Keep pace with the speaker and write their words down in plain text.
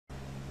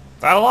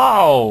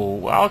Hello!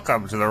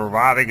 Welcome to the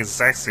Robotic is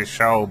Sexy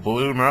show,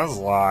 Blue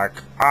Nuzlocke.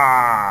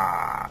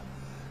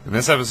 In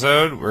this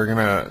episode, we're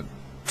gonna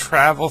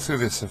travel through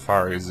the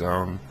Safari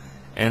Zone,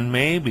 and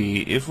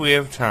maybe, if we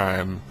have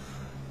time,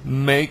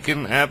 make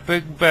an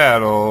epic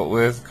battle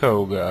with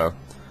Koga.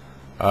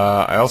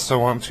 I also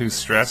want to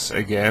stress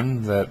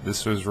again that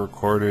this was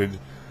recorded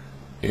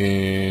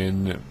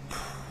in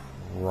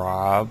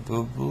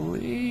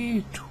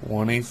probably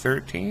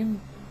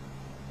 2013?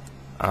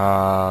 So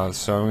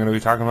I'm going to be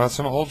talking about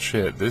some old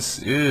shit. This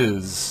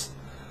is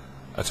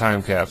a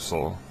time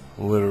capsule,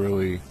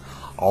 literally.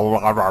 The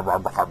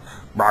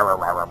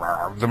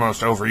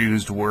most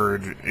overused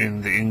word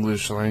in the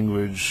English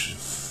language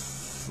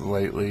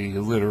lately,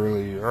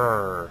 literally.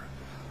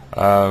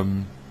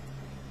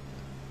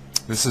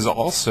 This is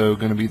also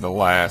going to be the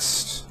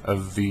last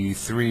of the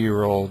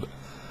 3-year-old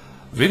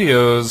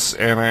videos,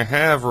 and I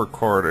have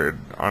recorded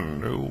a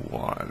new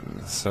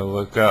one. So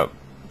look up,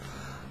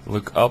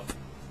 look out,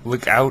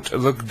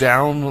 look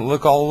down,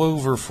 look all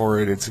over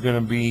for it. It's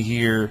gonna be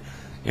here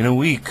in a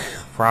week,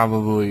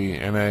 probably,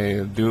 and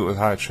I do it with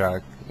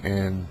Hotshot,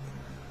 and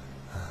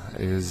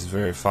it is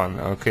very fun.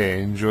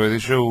 Okay, enjoy the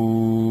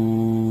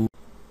show.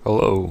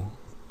 Hello,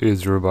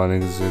 it's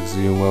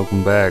RobotnikIsSexy, and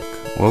welcome back.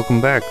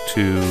 Welcome back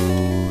to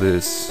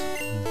this.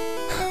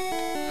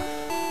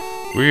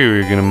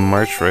 We're gonna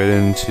march right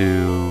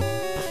into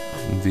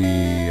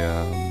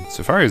the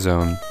Safari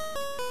Zone.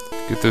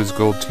 Get those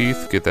gold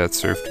teeth, get that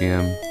surf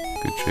TM.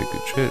 Good shit,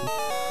 good shit.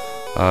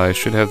 I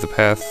should have the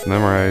path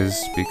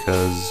memorized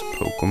because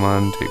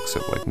Pokemon takes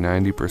up like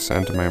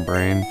 90% of my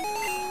brain,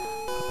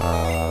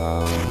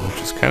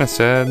 which is kind of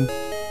sad.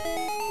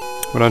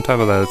 But on top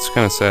of that, it's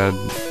kind of sad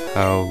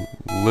how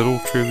little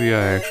trivia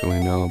I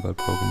actually know about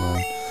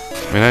Pokemon.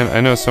 I mean,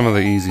 I know some of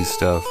the easy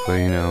stuff, but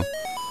you know,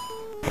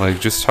 like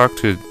just talk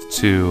to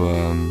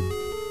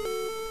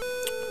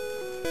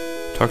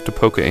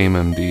Poke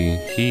MD.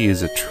 He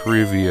is a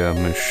trivia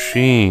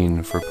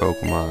machine for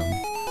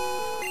Pokemon.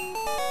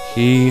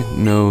 He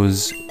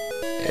knows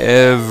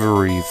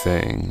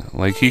everything.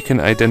 Like, he can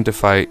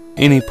identify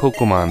any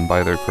Pokemon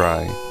by their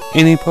cry.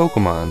 Any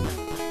Pokemon.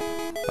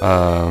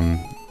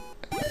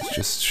 It's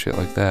just shit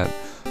like that.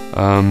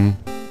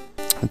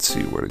 Let's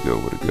see, where to go,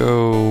 where to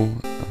go.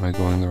 Am I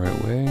going the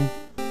right way?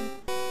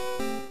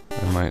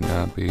 I might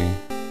not be.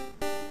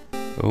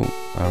 Oh,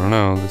 I don't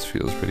know, this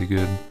feels pretty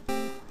good.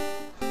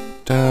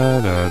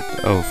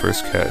 Oh,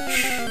 first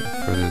catch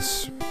for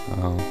this.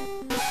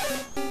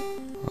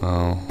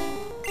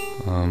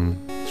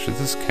 Should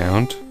this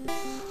count?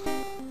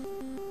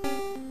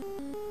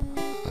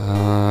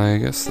 I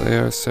guess they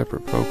are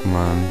separate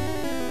Pokemon.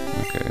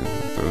 Okay,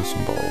 we'll throw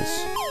some balls.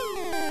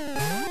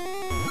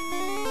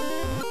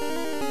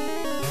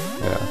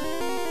 Yeah.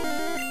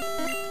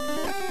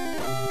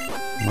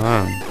 Come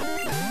on.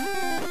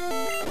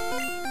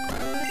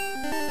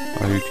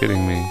 Are you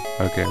kidding me?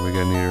 Okay, we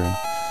got Nidoran.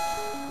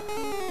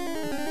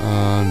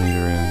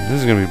 Nidoran. This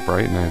is gonna be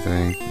Brighton, I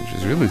think, which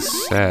is really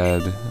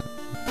sad.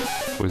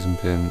 Poison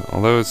Pin.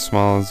 Although it's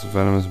small, its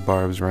venomous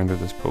barbs render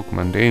this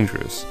Pokemon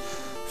dangerous.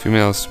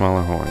 Female has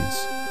smaller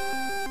horns.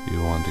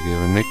 You want to give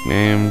a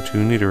nickname to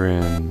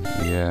Nidoran.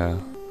 Yeah.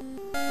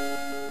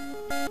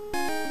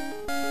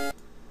 I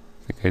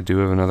think I do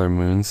have another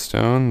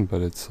Moonstone, but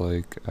it's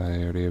like,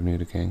 I already have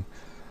Nidoking.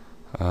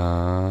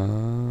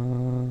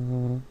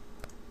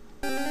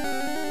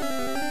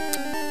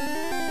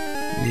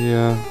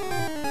 Yeah.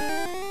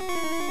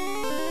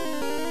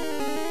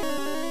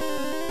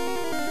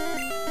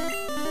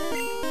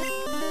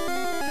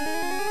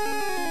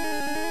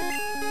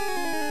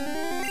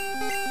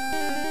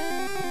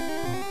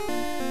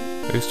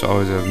 I used to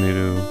always have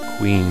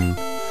Nidoqueen,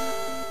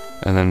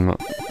 and then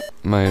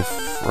my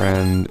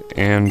friend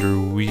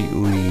Andrew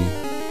Wheatley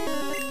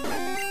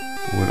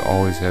would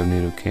always have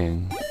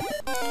Nidoking.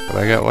 But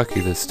I got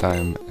lucky this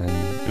time, and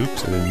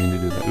oops, I didn't mean to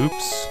do that.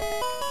 Oops.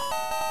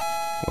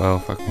 Well,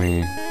 fuck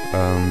me.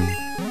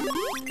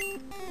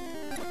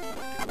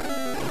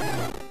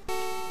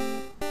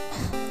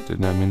 Did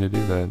not mean to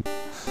do that.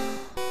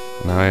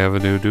 Now I have a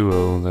new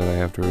duo that I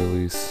have to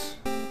release.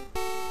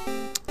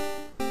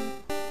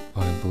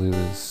 I believe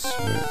this.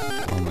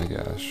 Oh my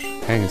gosh.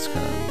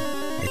 Kangaskhan.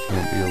 I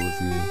can't deal with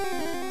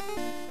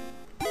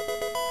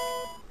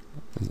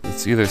you.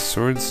 It's either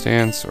Sword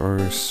Stance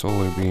or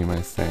Solar Beam,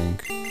 I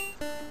think.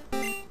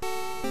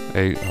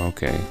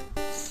 Okay.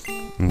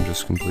 I'm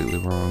just completely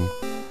wrong.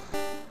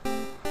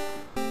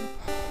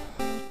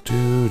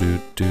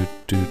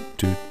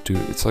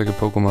 It's like a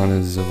Pokemon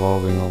is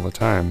evolving all the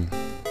time.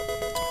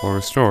 Or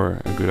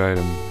restore a good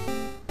item.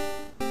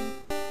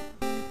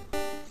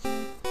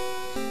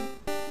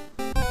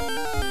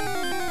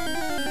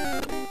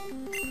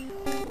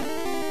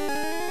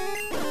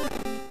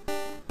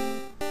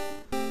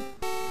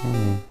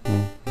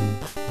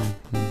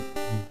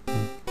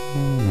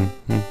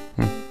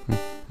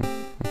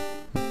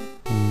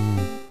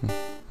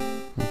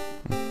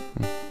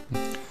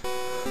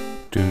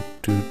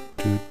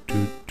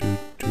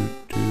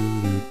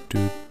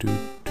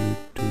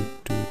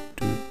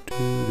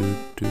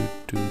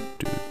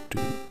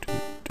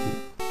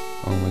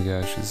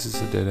 gosh, is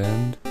this a dead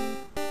end?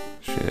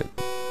 Shit.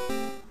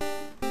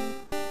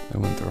 I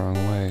went the wrong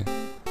way.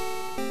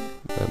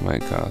 That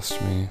might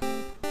cost me.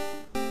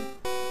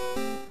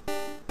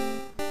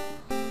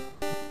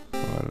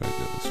 Why did I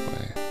go this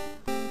way?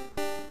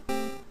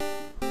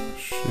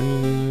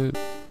 Shit.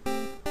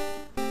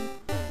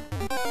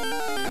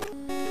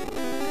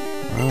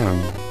 Run.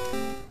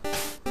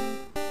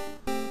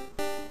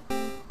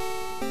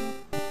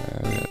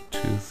 I got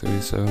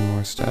 237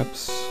 more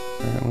steps,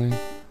 apparently.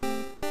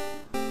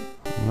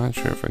 I'm not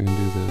sure if I can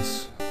do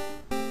this.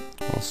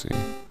 We'll see.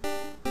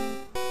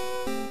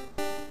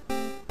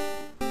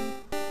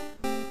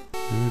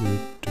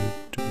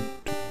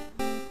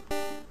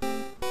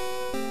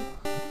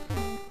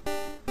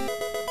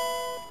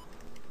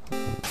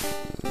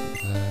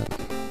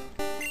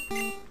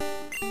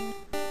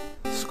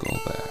 Skull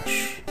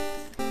Bash. I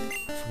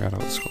forgot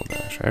about Skull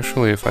Bash.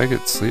 Actually, if I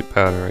get sleep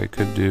powder, I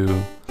could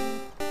do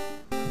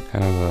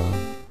kind of a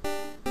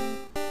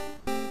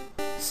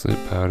sleep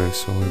powder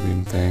solar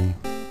beam thing.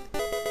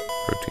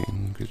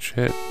 Protein, good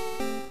shit.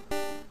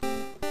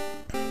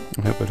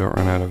 I hope I don't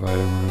run out of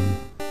item room.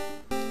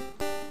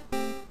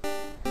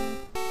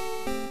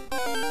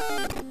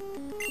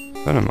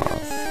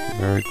 Venomoth,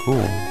 very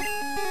cool.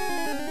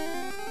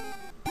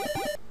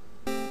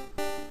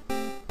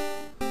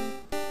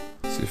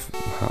 Let's see if,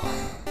 well,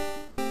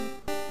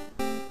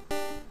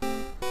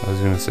 I was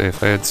gonna say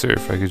if I had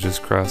surf I could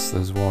just cross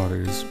those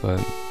waters,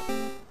 but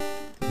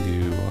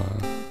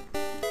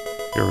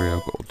here we go,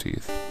 gold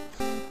teeth.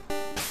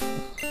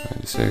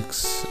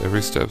 96,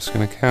 every step's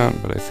gonna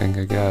count, but I think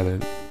I got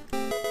it.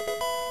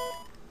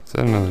 Is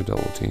that another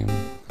double team?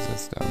 'Cause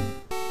that's dumb.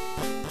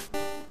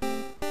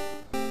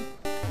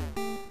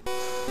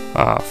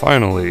 Ah,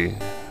 finally!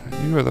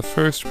 You are the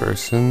first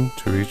person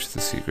to reach the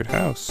secret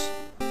house.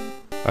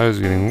 I was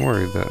getting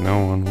worried that no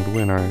one would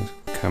win our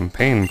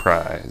campaign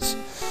prize.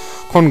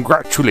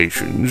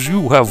 Congratulations,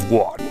 you have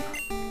won!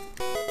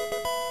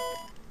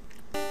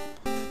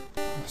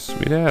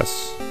 Sweet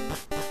ass.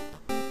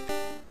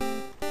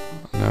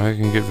 Now I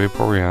can get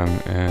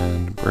Vaporeon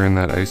and burn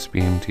that Ice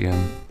Beam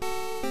TM.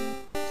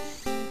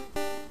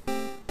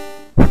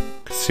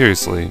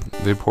 Seriously,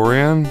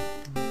 Vaporeon?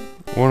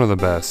 One of the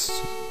best.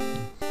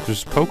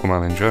 Just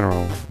Pokemon in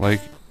general.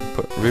 Like,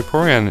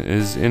 Vaporeon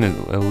is in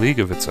a league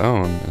of its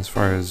own as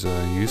far as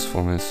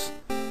usefulness.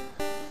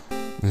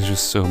 It's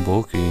just so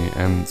bulky,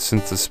 and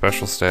since the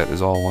special stat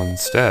is all one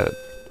stat,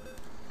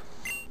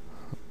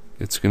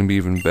 it's gonna be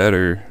even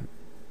better.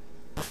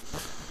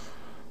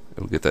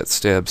 It'll get that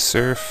stab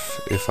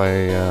surf. If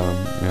I,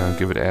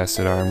 give it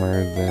acid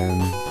armor, then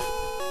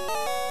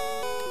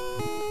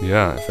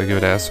yeah, if I give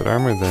it acid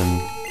armor,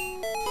 then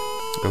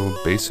it will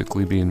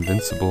basically be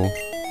invincible.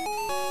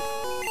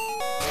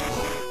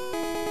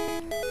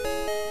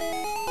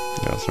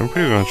 Yeah, so I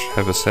pretty much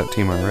have a set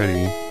team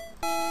already.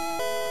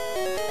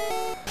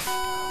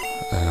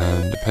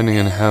 And depending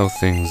on how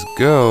things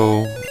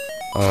go,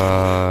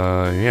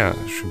 yeah,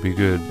 it should be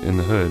good in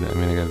the hood. I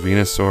mean, I got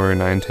Venusaur,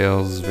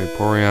 Ninetales,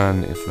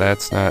 Vaporeon. If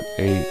that's not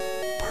a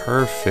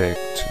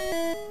perfect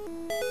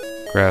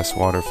grass,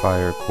 water,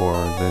 fire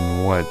core,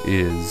 then what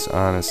is,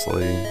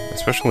 honestly?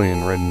 Especially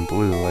in red and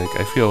blue. Like,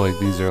 I feel like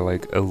these are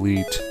like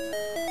elite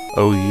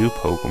OU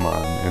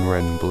Pokemon in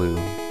red and blue.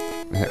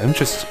 I'm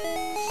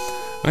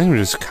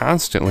just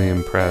constantly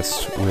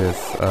impressed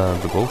with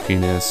the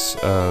bulkiness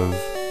of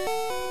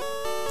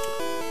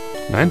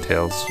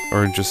Ninetales,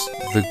 or just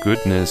the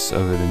goodness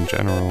of it in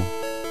general.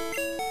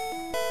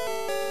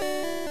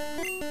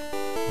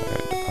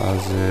 Alright,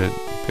 deposit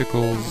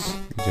Pickles.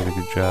 You did a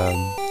good job.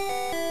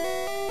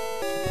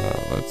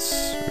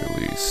 Let's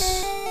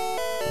release.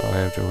 Oh, I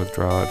have to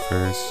withdraw it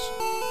first.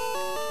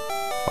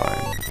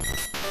 Fine.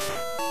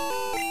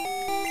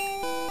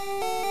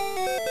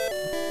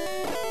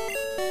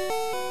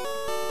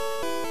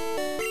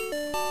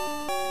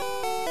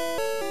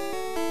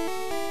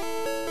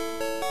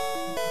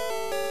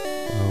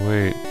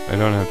 Wait, I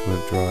don't have to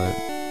withdraw it.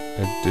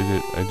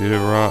 I did it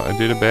wrong. I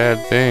did a bad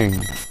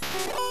thing.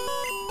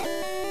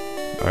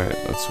 Alright,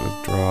 let's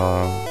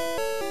withdraw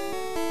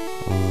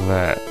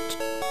that.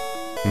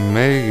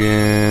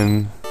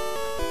 Megan!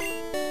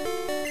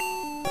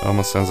 It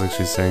almost sounds like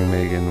she's saying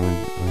Megan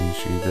when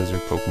she does her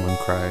Pokemon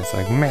cry. It's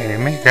like,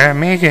 Megan!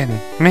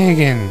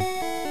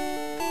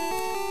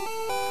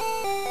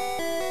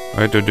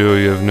 Alright, Doduo,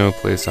 you have no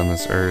place on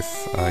this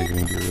earth. You're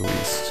gonna be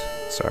released.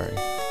 Sorry.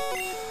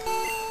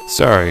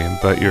 Sorry,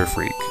 but you're a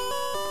freak.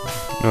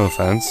 No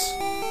offense.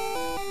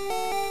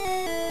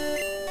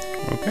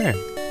 Okay.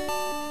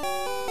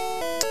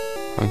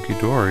 Hunky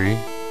Dory.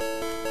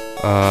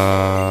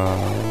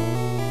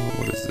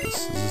 What is this?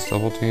 Is this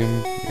double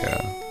team?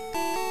 Yeah.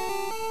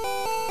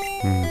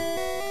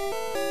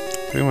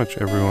 Pretty much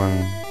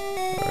everyone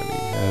already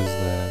has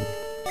that.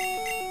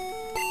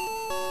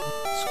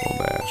 Skull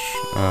Bash.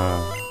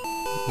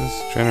 This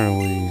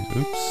generally...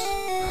 Oops.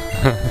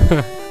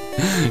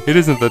 It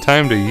isn't the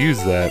time to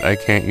use that. I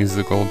can't use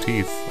the gold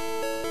teeth.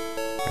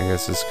 I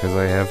guess it's because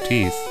I have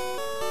teeth.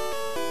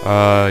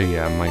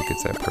 Yeah, Mike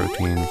gets that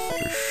protein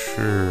for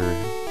sure.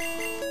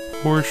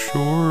 for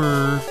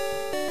sure.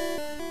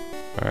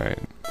 Alright,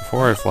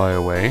 before I fly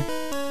away,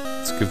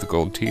 let's give the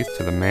gold teeth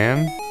to the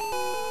man.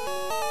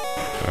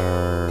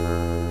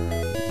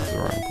 This is the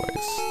wrong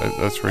place.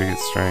 That's where you get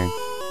strength.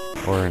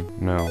 Or,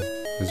 no,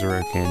 there's a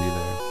rare candy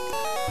there.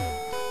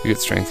 You get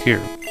strength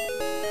here.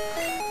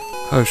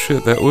 Oh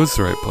shit, that was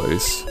the right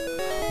place.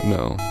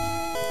 No.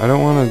 I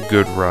don't want a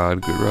good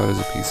rod. Good rod is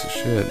a piece of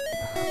shit.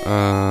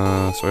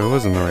 So I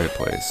was in the right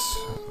place.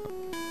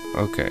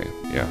 Okay,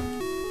 yeah.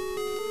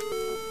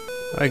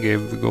 I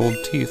gave the gold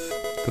teeth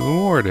to the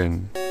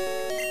warden.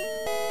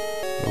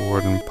 The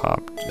warden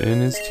popped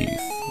in his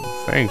teeth.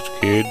 Thanks,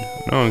 kid.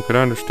 No one could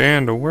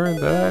understand a word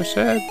that I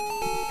said.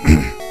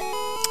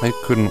 It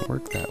couldn't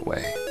work that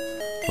way.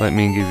 Let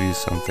me give you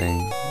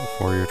something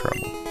for your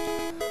trouble.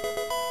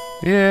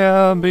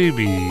 Yeah,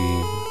 baby.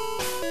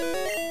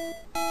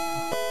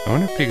 I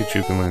wonder if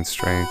Pikachu can learn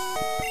strength,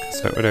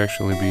 because that would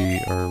actually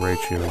be, or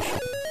Raichu, I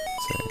should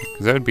say,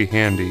 because that would be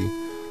handy.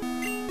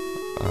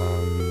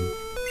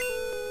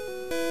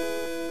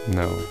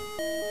 No.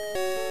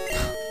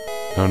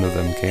 None of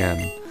them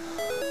can.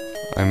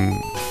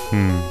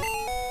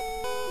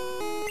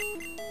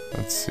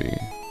 Let's see.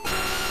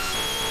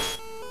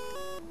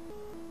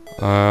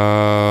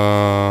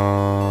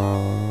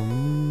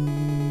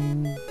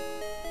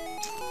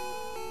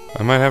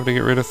 I might have to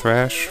get rid of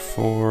Thrash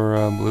for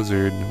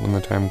Blizzard when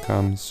the time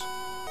comes.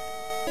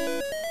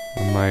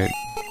 I might.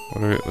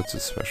 What's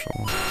his special?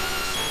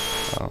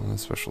 Oh,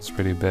 his special's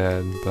pretty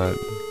bad, but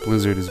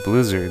Blizzard is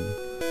Blizzard.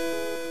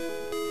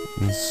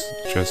 Let's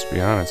just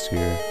be honest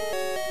here.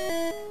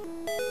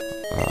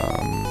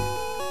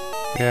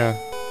 Yeah.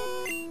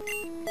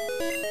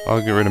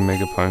 I'll get rid of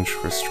Mega Punch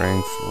for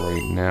Strength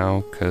right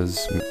now,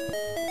 because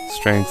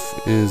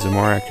Strength is a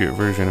more accurate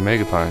version of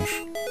Mega Punch.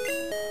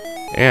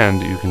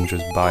 And you can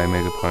just buy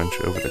Mega Punch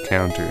over the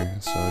counter,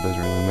 so it doesn't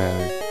really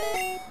matter.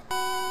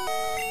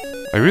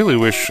 I really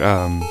wish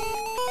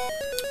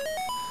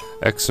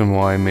X and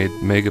Y made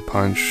Mega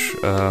Punch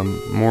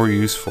more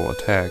useful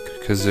attack,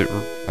 because it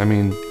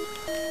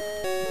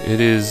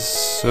is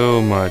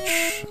so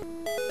much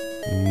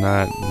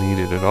not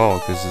needed at all,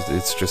 because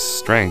it's just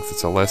strength.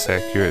 It's a less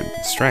accurate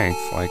strength,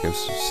 like I've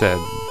said.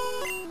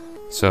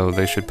 So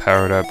they should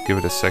power it up, give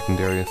it a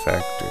secondary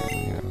effect, or,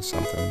 you know,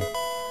 something.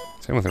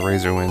 Same with a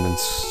Razor Wind and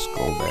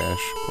Skull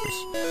Bash, of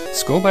course.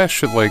 Skull Bash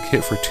should, like,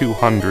 hit for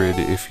 200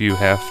 if you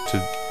have to...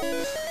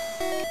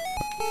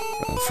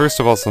 first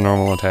of all, it's a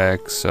normal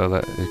attack, so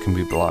that it can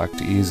be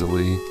blocked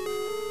easily.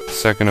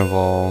 Second of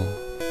all...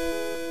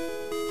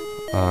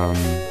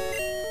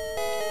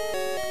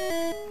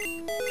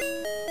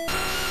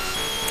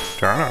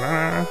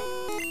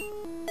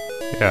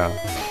 yeah,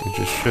 it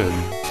just should.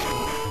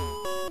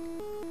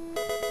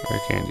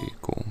 Rare candy,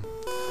 cool.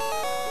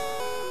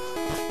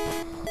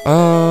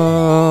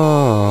 Oh,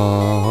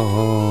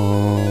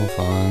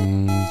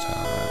 fun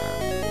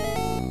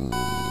times,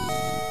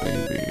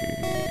 baby.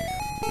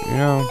 You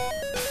know,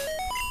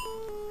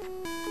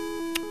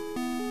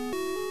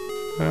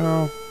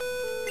 well,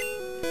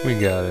 we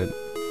got it.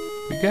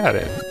 We got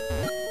it.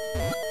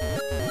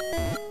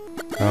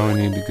 Now we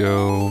need to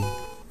go.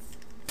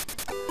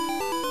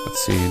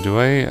 Let's see, do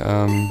I,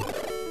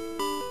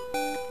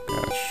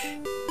 gosh.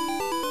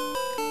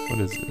 What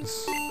is this?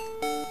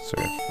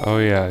 Surf. Oh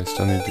yeah, I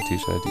still need to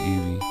teach that to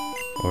Eevee.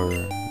 Or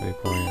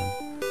Vaporeon.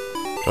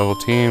 Double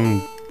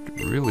Team,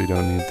 really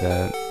don't need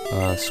that.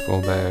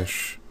 Skull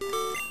Bash,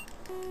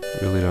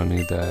 really don't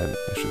need that.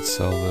 I should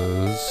sell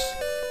those.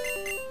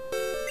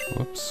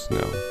 Whoops,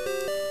 no.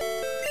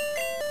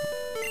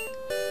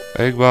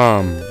 Egg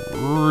Bomb,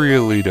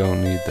 really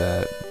don't need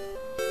that.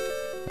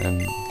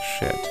 And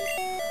shit.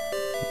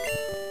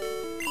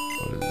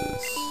 What is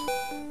this?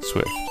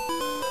 Swift.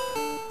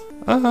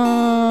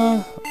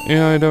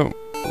 Yeah, I don't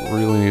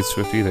really need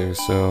Swift either,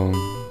 so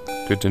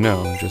good to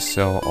know. Just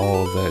sell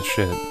all of that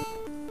shit.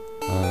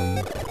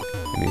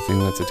 Anything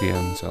that's a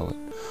TM, sell it.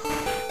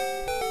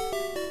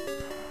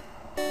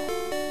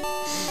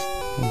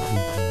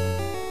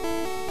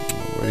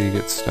 Where do you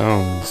get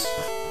stones?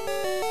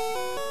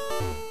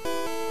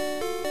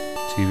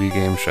 TV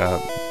Game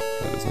Shop.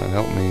 That does not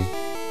help me.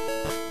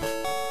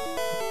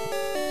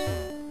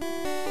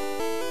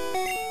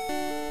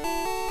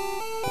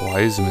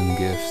 Wiseman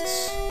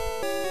Gifts.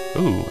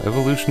 Ooh,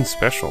 Evolution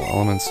Special.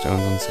 Element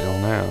Stones on sale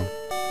now.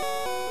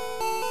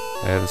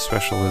 Yeah, the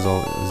special is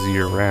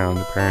year round,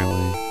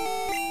 apparently.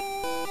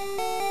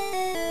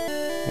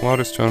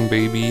 Waterstone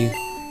Baby.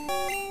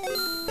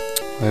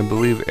 I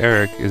believe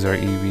Eric is our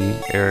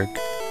Eevee. Eric.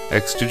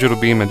 X Digital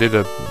Beam, I did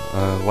a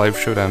live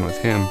showdown with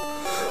him.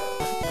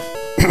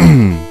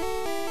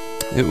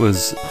 It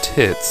was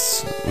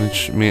tits,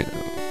 which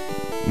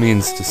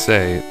means to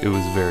say it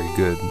was very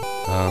good.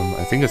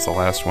 I think it's the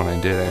last one I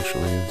did,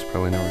 actually. It's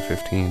probably number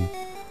 15.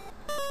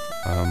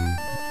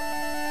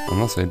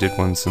 Unless I did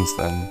one since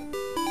then.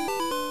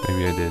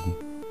 Maybe I did.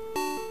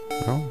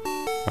 No?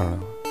 I don't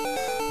know.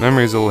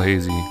 Memory's a little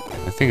hazy.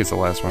 I think it's the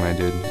last one I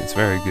did. It's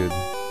very good.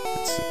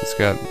 It's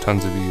got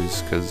tons of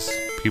views, because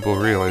people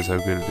realize how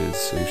good it is,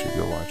 so you should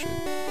go watch it.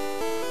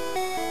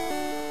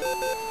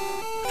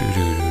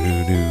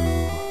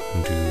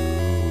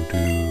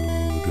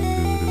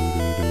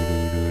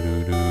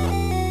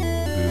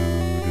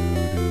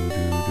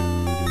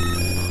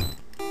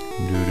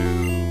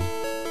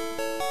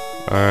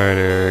 Alright,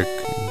 Eric.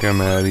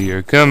 Come out of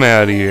here. Come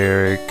out of here,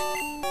 Eric.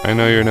 I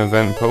know you're an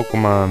event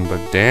Pokemon,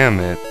 but damn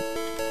it.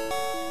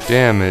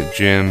 Damn it,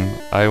 Jim.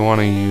 I want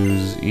to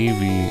use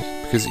Eevee.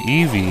 Because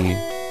Eevee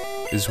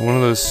is one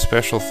of those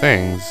special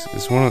things.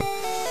 It's one of...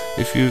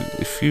 If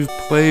you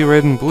play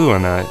Red and Blue a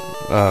lot,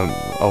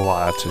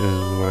 is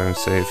what I would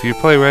say. If you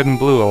play Red and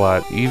Blue a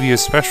lot, Eevee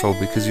is special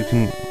because you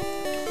can...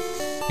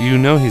 You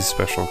know he's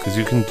special because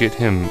you can get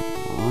him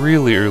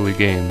really early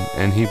game,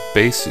 and you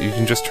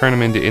can just turn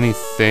him into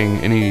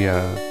anything, any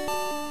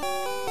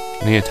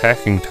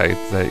attacking type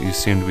that you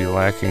seem to be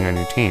lacking on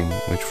your team,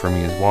 which for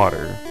me is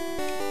water.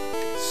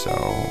 So,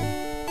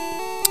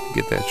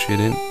 get that shit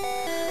in.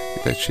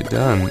 Get that shit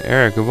done.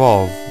 Eric,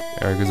 evolve.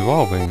 Eric is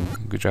evolving.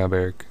 Good job,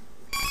 Eric.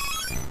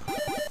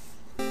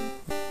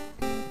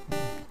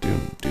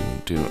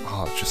 Doom.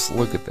 Oh, just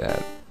look at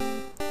that.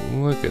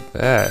 Look at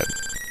that.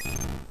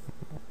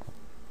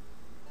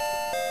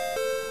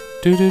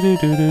 I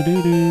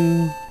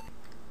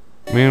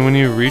mean, when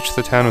you reach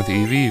the town with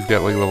Eevee, you've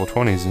got like level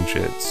 20s and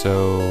shit.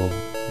 So,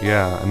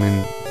 yeah, I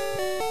mean,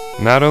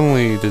 not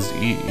only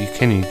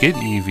can you get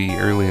Eevee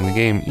early in the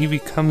game,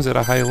 Eevee comes at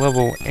a high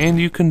level, and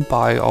you can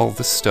buy all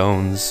the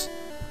stones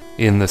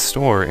in the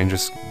store and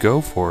just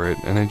go for it.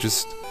 And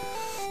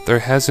there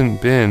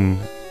hasn't been...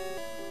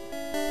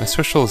 My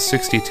special is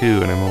 62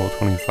 and I'm level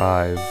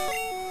 25.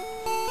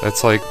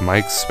 That's like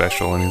Mike's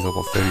special and he's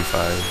level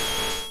 35.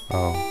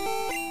 Oh,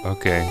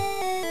 okay.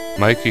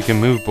 Mike, you can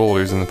move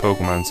boulders in the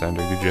Pokemon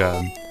Center. Good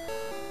job.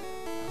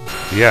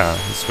 Yeah,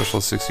 his special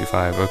is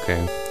 65.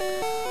 Okay.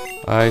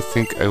 I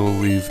think I will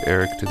leave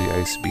Eric to the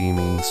ice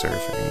beaming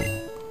surfing.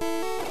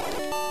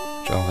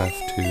 Which I'll have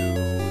to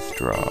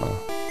withdraw.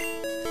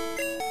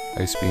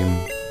 Ice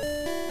beam,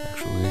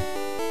 actually.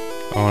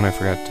 Oh, and I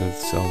forgot to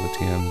sell the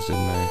TMs,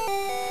 didn't I?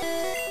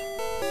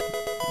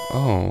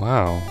 Oh,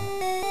 wow.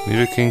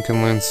 Nidoking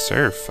can learn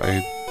Surf.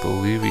 I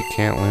believe he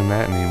can't learn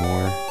that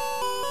anymore.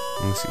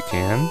 Unless he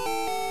can?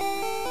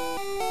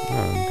 Oh,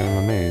 I'm kind of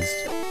amazed.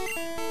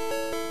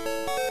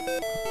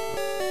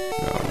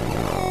 No,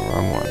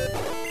 wrong one.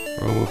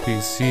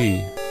 RoboPC.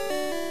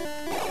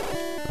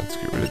 Let's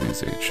get rid of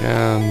these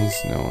HMs.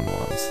 No one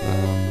wants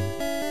them.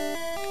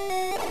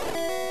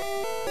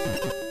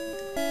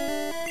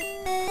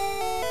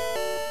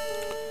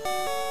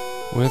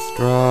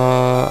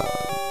 Withdraw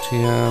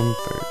TM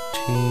 13.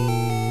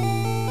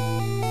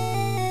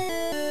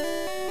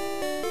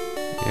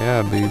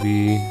 Yeah,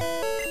 baby.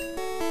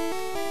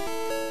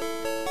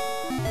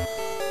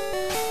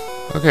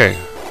 Okay.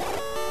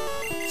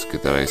 Let's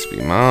get that ice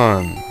beam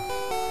on.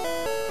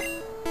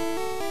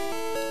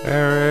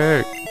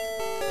 Eric!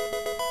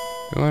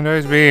 You learned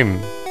ice beam.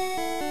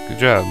 Good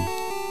job.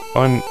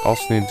 Oh, and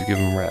also need to give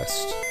him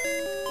rest.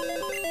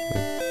 I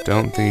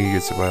don't think he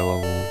gets it by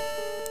level.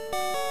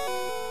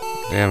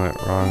 Damn it,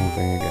 wrong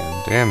thing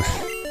again. Damn it.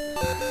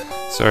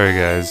 Sorry,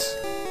 guys.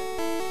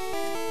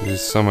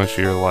 There's so much of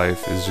your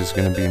life is just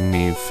gonna be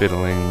me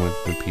fiddling with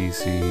the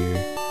PC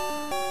here.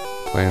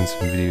 Playing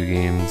some video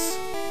games.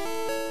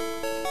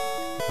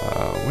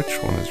 Which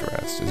one is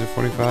rest? Is it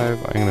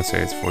 45? I'm gonna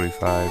say it's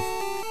 45.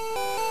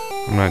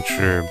 I'm not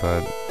sure,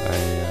 but I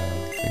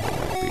think it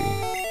might be.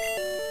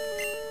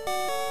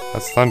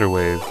 That's Thunder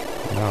Wave.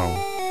 No.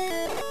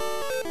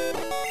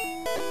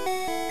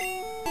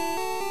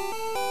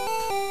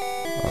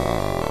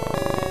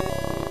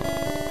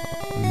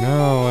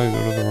 No, I go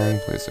to the wrong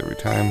place every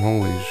time.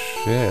 Holy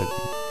shit.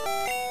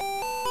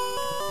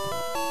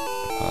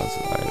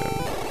 Deposit item.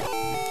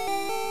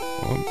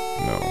 Oh,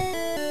 no.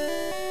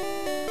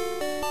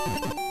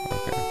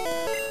 Okay.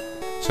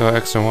 So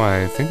X and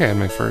Y, I think I had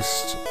my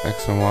first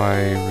X and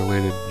Y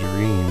related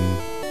dream.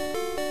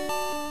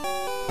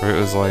 Where it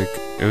was like,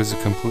 it was a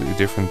completely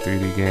different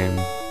 3D game.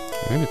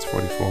 Maybe it's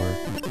 44.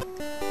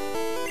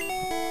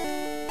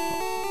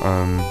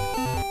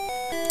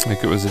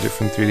 Like it was a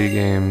different 3D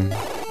game,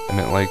 and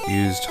it like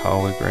used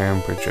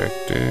hologram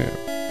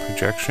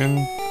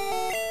projection.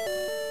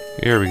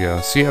 Here we go.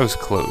 See, I was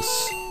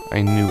close.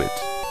 I knew it.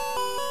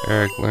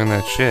 Eric, learn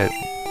that shit.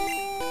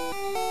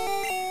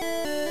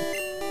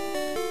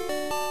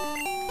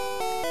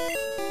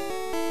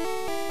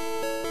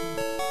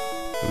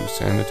 Ooh,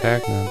 sand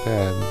attack, not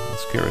bad.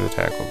 Let's get rid of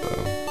tackle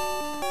though.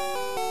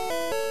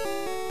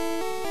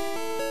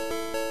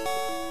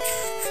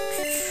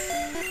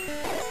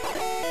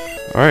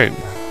 Alright.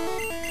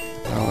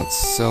 Now let's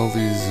sell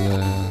these,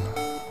 am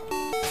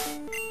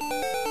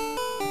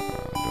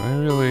I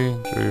really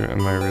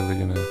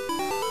gonna...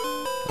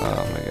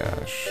 Oh my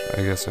gosh, I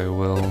guess I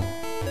will.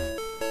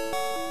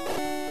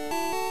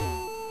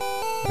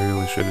 I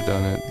really should have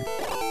done it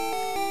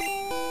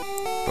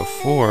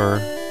before,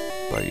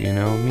 but you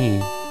know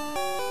me.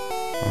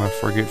 I'm a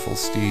forgetful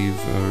Steve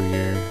over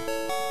here.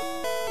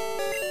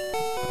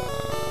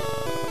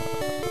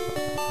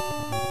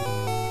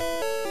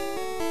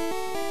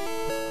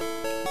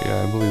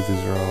 Yeah, I believe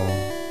these are all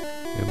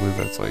I believe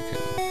that's like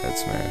Head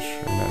Smash,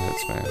 or not Head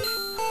Smash.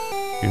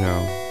 You know,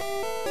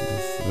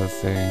 the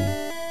thing.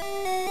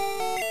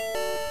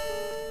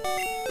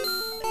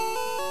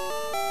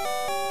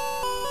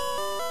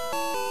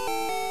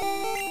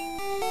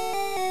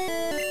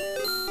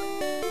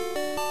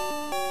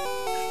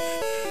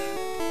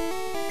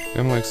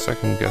 I'm like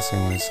second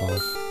guessing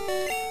myself.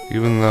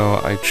 Even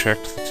though I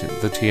checked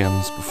the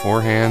TMs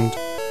beforehand,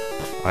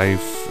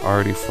 I've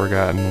already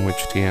forgotten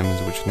which TM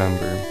is which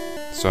number.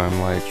 So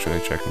I'm like, should I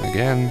check them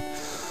again?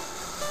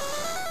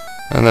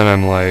 And then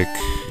I'm like,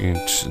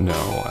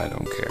 no, I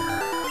don't care.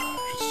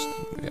 Just,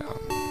 yeah.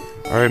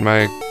 Alright,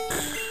 Mike.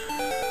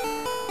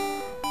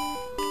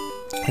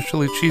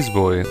 Actually, Cheese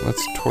Boy,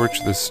 let's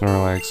torch this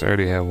Snorlax. I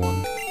already have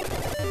one.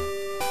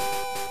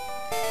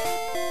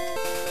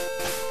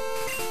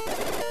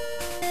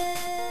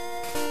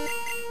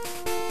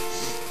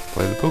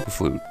 Play the Poke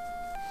Flute.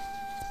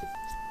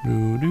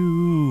 Do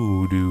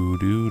do do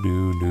do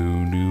do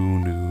do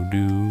do do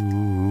do.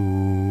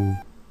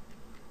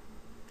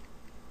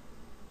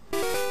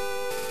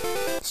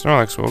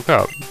 Snorlax woke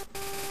up.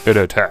 It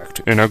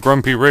attacked in a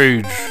grumpy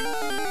rage.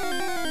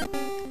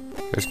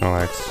 Hey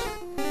Snorlax,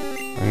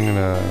 I'm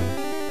gonna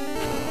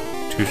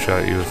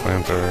two-shot you with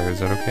Flamethrower. Is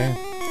that okay?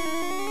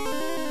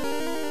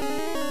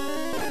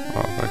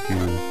 Oh, fuck you.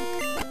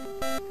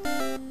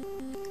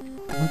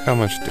 Look how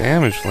much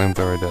damage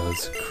Flamethrower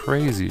does.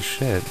 Crazy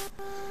shit.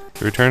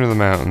 Return to the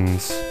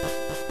mountains.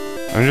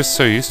 I'm just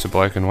so used to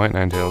Black and White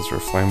Ninetales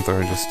where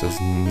Flamethrower just does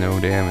no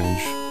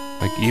damage.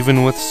 Like,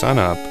 even with Sun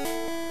Up.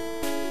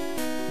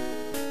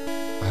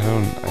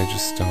 I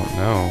just don't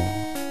know.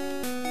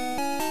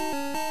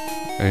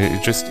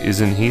 It just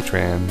isn't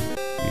Heatran.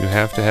 You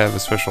have to have a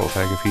special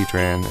attack of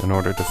Heatran in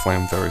order to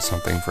Flamethrower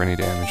something for any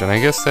damage. And I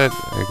guess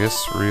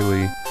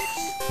really,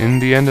 in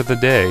the end of the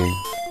day,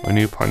 when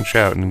you punch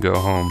out and go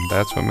home,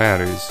 that's what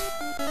matters.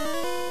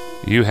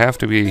 You have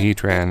to be a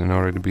Heatran in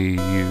order to be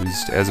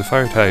used as a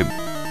fire type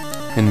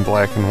in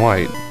Black and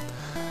White.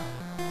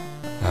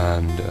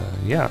 And,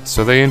 yeah,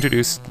 so they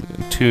introduced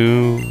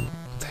two...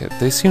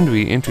 They seem to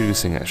be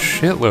introducing a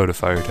shitload of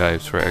fire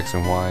types for X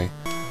and Y.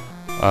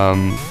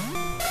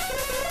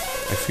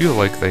 I feel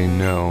like they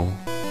know.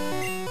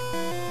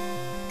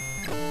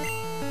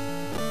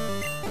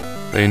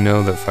 They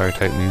know that fire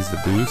type needs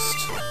the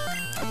boost.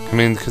 I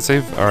mean, because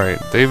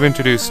they've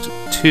introduced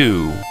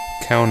two,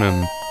 count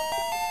 'em,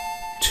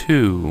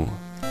 two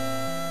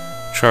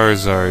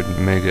Charizard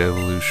Mega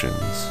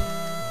Evolutions.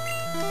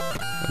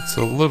 It's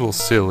a little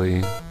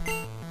silly,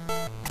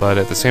 but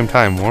at the same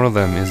time, one of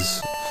them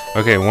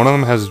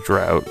has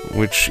Drought,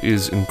 which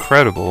is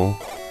incredible,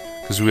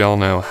 because we all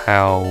know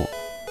how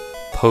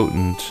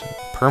potent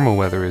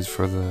Permaweather is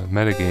for the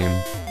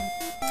metagame.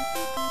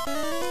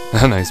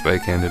 A nice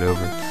bike handed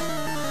over.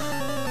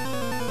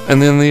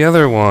 And then the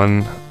other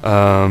one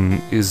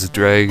is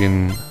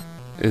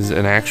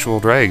an actual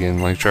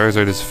dragon. Like,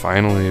 Charizard is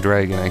finally a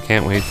dragon. I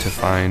can't wait to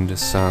find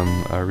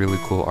some really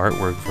cool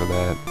artwork for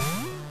that.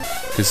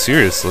 Because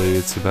seriously,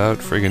 it's about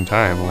friggin'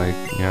 time. Like,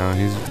 you know,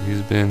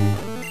 he's been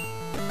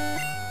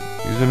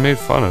made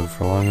fun of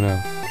for long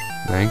enough.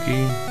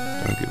 Mankey,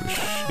 don't give a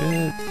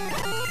shit.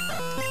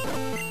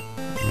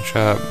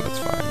 Machop, that's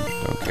fine.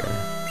 Don't care.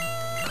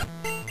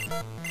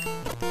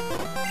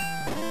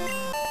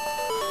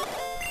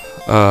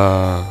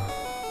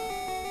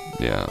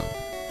 Yeah.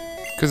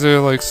 Because there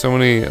are like so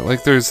many,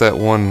 like there's that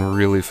one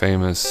really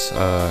famous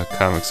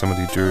comic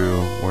somebody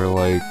drew where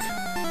like,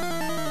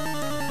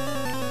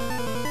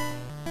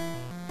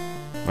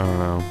 I don't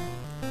know,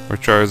 where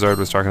Charizard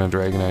was talking to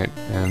Dragonite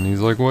and he's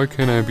like, why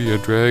can't I be a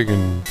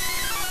dragon,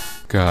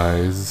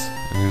 guys?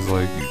 And he's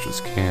like, you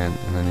just can't.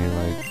 And then he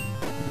like,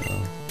 you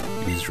know,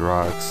 used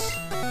rocks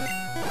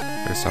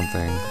or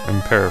something.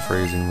 I'm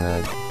paraphrasing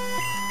that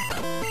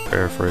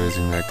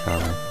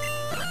comic.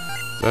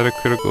 Is that a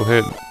critical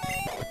hit?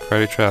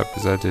 Karate Chop,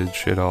 because that did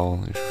shit all.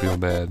 You should feel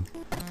bad.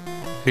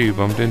 Hey, you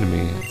bumped into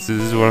me. This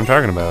is what I'm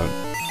talking about.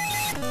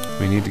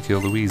 We need to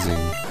kill the Weezing.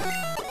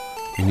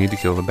 We need to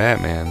kill the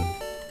Batman.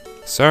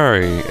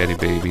 Sorry, Eddie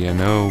baby, I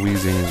know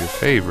Weezing is your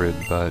favorite,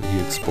 but he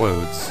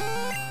explodes.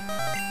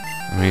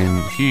 I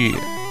mean, he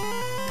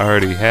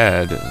already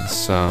had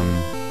some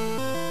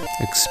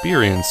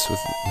experience with...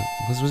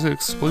 Was it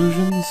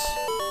explosions?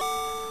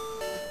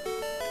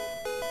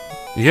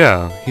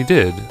 Yeah, he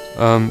did.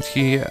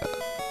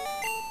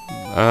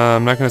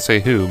 I'm not gonna say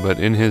who, but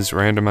in his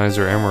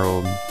randomizer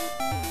Emerald,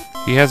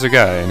 he has a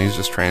guy and he's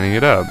just training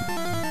it up.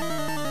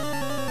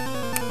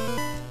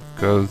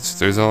 Goes,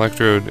 there's an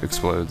electrode,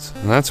 explodes.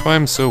 And that's why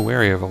I'm so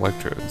wary of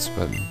electrodes,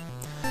 but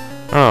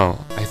I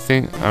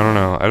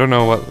don't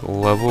know what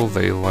level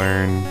they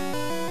learn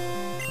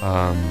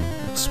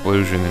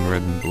explosion in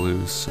red and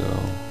blue, so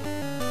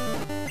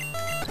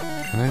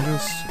can I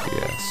just,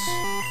 yes.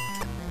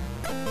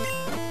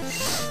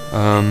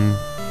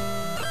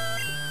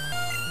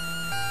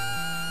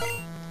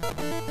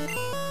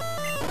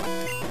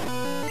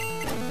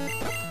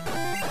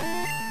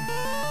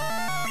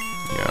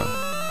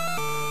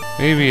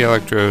 Maybe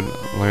Electrode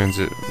learns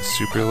it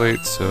super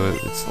late, so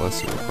it's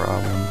less of a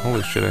problem.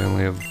 Holy shit, I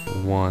only have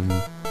one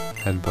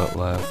headbutt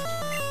left.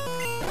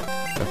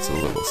 That's a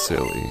little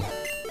silly.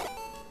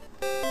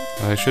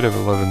 I should have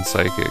 11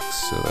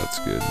 psychics, so that's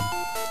good.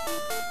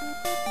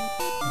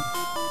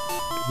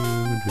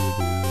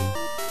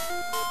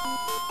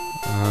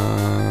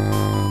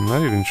 I'm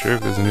not even sure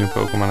if there's a new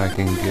Pokemon I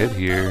can get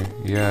here.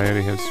 Yeah, I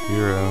already have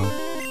Spearow.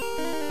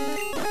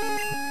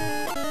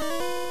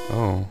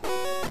 Oh.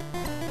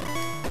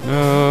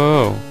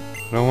 No!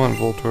 I don't want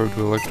Voltorb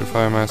to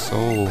electrify my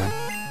soul.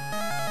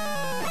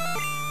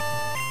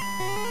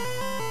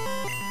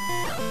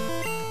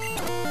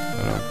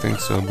 I don't think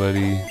so,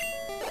 buddy.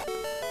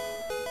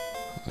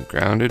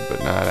 Grounded, but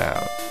not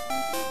out.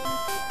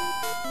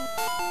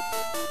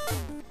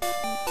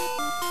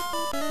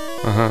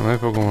 My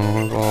Pokemon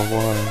will evolve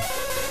water.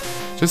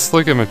 Just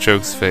look at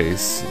Machoke's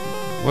face.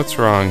 What's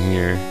wrong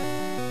here?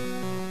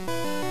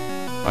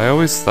 I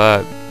always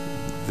thought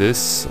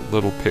this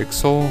little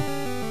pixel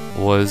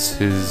was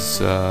his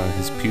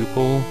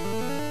pupil.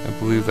 I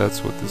believe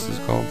that's what this is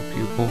called, the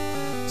pupil.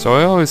 So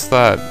I always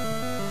thought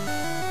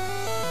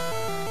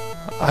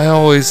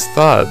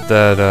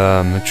that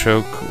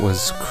Machoke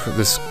was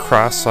this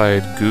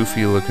cross-eyed,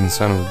 goofy-looking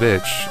son of a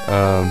bitch.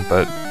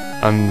 But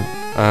on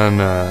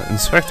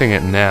inspecting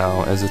it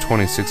now, as a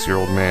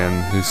 26-year-old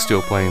man who's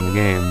still playing the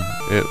game,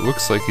 it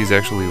looks like he's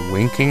actually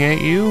winking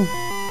at you.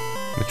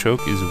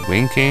 Machoke is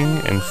winking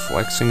and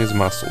flexing his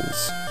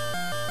muscles.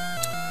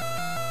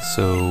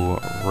 So,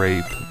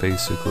 rape,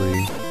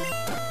 basically.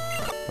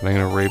 But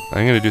I'm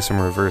gonna do some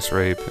reverse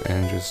rape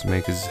and just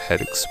make his head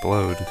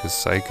explode, because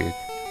psychic.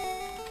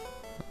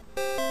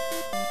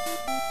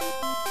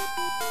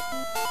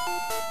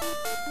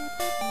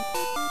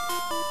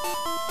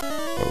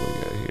 What do we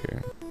got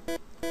here?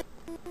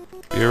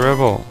 Be a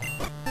rebel!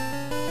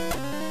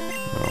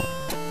 No.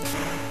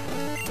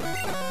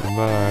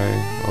 Goodbye.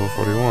 Level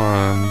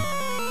 41.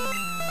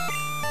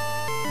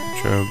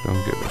 Choke,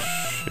 don't give a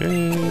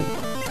shit.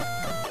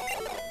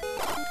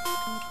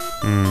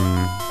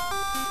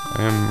 I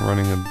am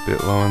running a bit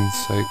low on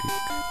psychic.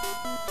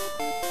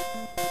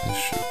 I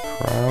should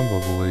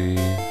probably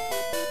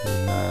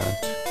not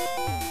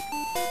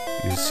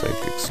use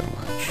psychic so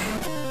much.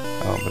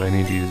 Oh, but I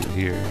need to use it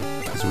here,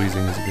 because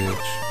Weezing is a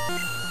bitch.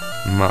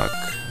 Muck.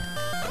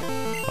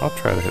 I'll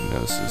try the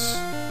hypnosis.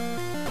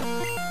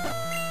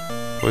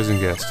 Poison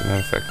gas did not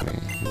affect me.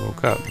 He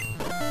woke up.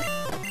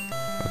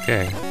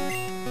 Okay.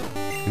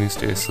 Can you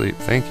stay asleep?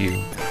 Thank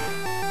you.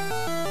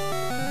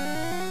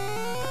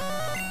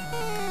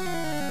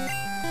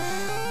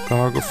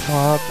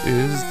 Gargleflop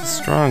is the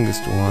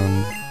strongest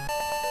one.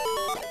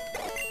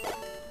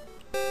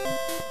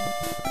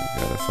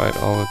 Gotta fight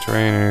all the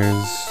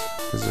trainers,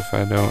 because if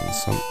I don't,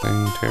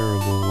 something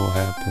terrible will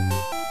happen.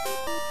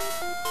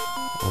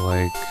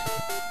 Like,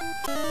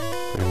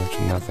 pretty much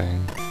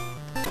nothing.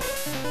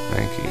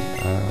 Mankey.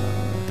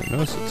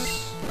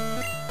 Hypnosis.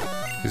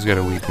 He's got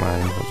a weak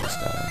mind, he'll just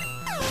die.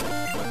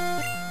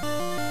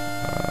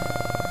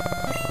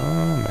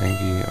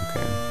 Mankey,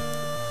 okay.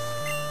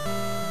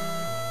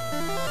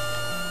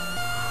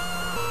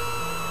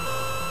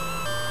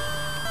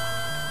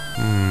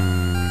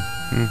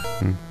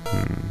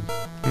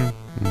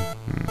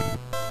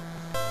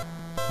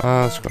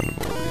 Let's go into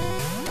Bully.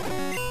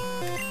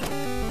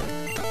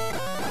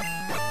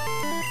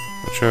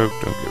 Choke,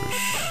 don't give a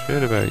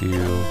shit about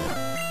you.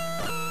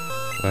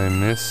 Did I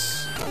miss?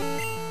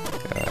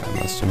 Yeah, I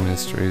must have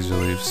missed Razor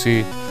Leaf.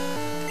 See,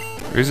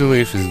 Razor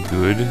Leaf is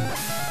good,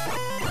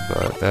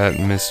 but that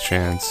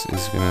mischance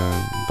is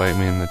gonna bite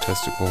me in the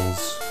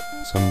testicles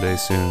someday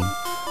soon.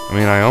 I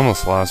mean, I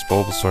almost lost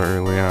Bulbasaur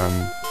early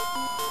on,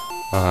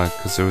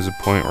 because there was a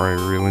point where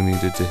I really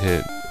needed to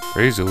hit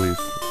Razor Leaf,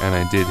 and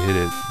I did hit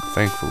it,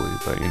 thankfully,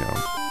 but you know,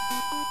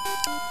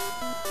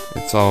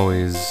 it's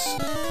always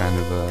kind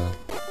of a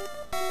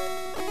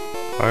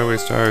Highway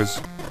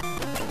Stars.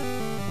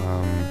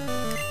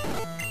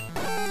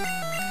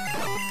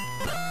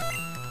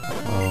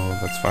 Oh,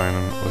 that's fine, I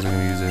wasn't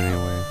gonna use it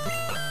anyway.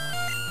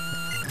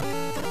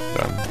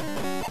 Done.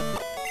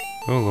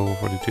 Oh, level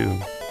 42.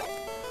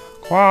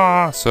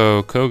 Quah!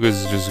 So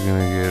Koga's just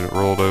gonna get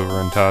rolled over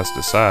and tossed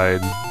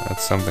aside.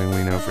 That's something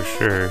we know for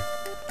sure.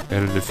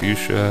 Got a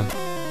Diffusia.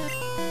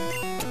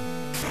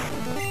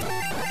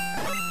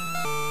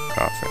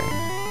 Coughing.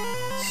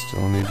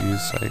 Still need to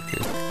use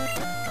Psychic.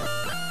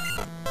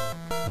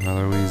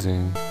 Another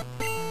Weezing.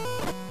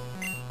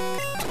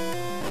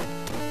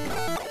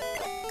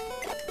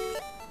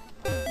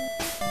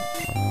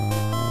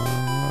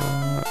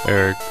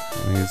 Eric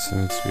needs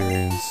some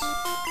experience.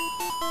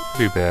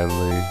 Pretty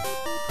badly.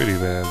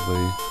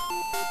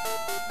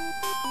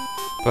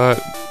 But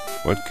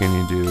what can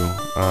you do?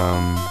 I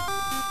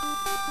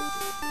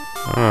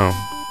don't know.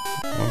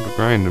 I want to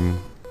grind him.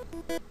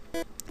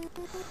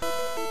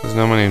 There's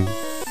no money in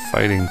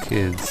fighting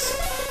kids.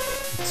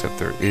 Except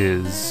there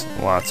is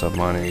lots of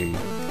money.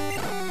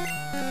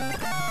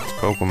 It's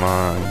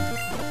Pokemon.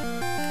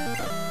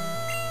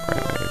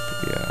 Primeape,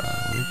 yeah,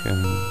 we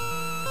can...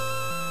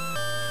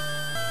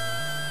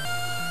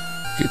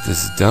 get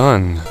this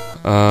done. Let's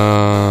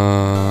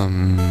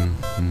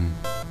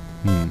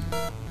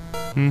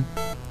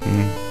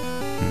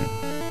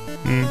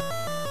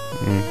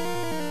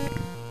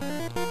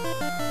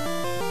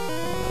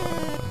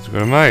go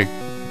to Mike.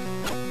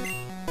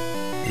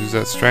 Use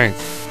that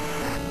strength.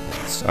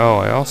 Oh,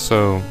 I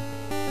also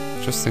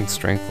just think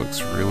strength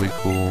looks really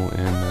cool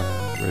in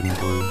red and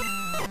blue.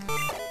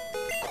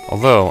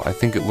 Although, I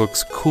think it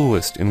looks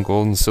coolest in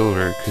gold and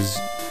silver, because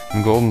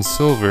in gold and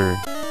silver,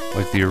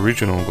 like the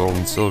original gold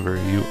and silver,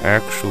 you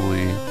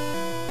actually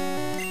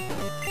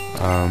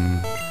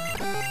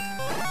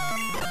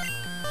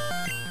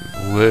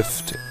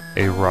lift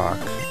a rock.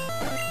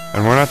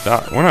 And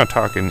we're not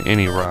talking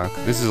any rock.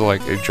 This is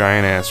like a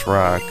giant ass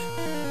rock,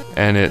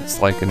 and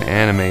it's like an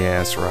anime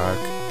ass rock.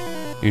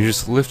 You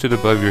just lift it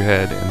above your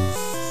head and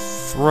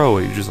throw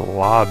it. You just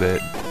lob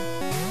it,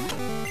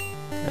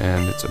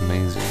 and it's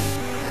amazing.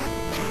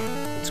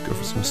 Let's go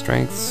for some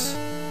strengths.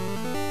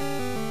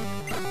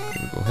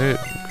 Critical hit,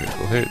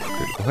 critical hit,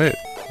 critical hit.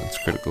 Let's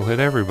critical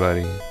hit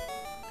everybody.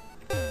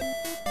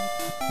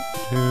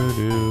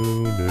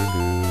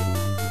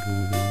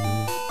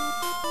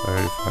 I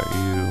already fought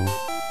you,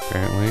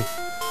 apparently.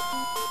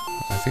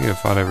 I think I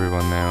fought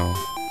everyone now,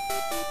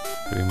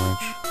 pretty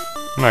much.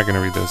 I'm not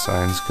gonna read those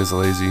signs because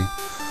lazy.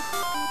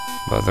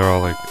 But they're all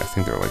like, I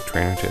think they're like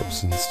trainer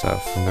tips and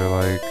stuff. And they're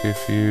like,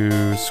 if you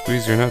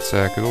squeeze your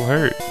nutsack, it'll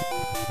hurt.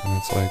 And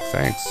it's like,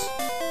 thanks.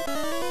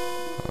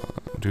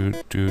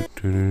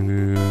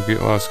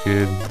 Get lost,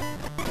 kid.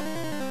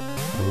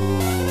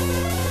 Ooh.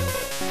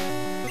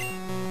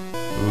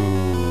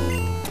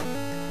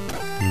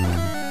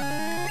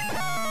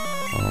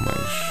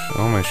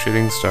 Oh my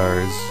shitting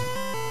stars.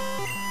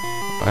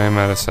 I am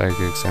out of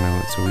psychics. I know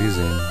it's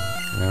wheezing.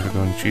 I have to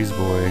go in Cheese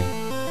Boy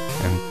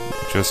and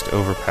just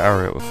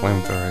overpower it with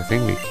flamethrower. I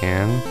think we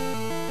can.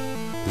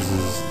 This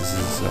is.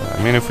 I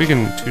mean, if we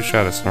can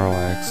two-shot a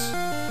Snorlax,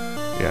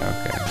 yeah,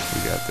 okay,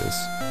 we got this.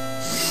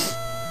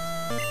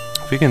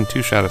 If we can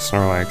two-shot a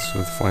Snorlax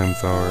with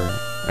flamethrower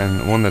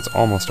and one that's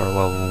almost our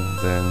level,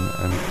 then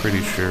I'm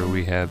pretty sure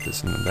we have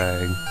this in the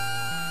bag.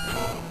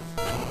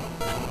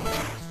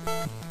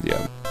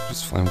 Yeah,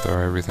 just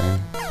flamethrower everything.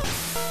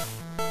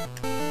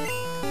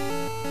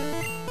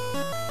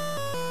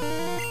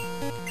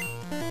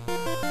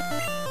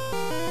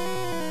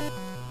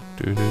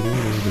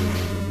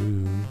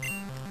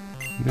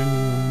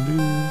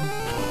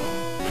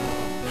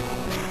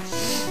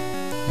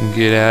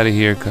 Get out of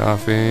here,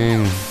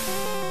 coughing.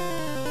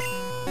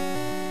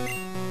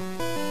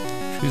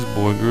 Cheese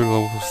Boy grew to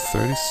level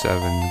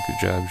 37. Good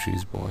job,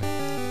 Cheese Boy.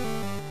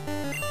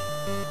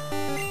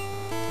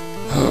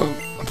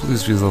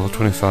 Please be level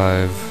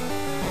 25.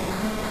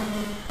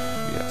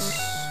 Yes,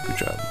 good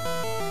job.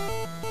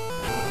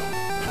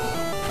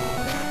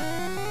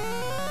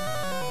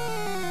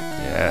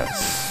 Yes,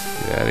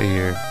 get out of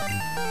here.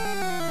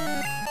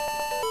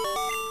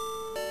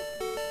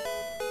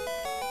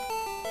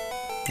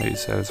 Are you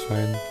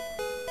satisfied?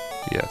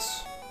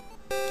 Yes.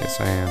 Yes,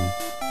 I am.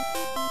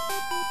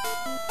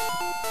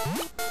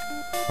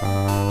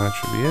 That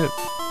should be it.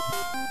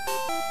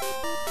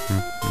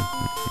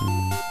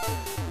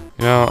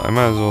 You know, I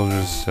might as well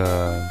just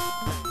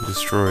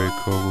destroy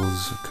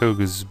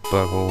Koga's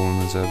butthole in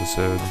this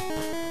episode.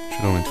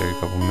 Should only take a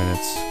couple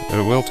minutes.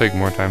 It will take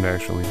more time to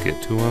actually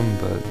get to him,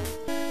 but...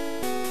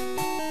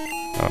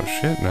 Oh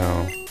shit,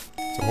 no.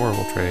 It's a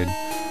horrible trade.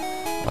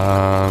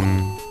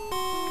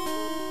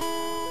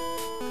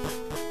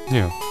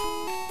 Yeah.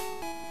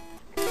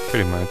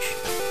 Pretty much.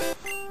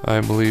 I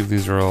believe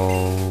these are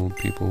all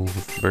people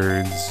with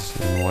birds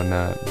and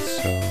whatnot,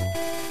 so...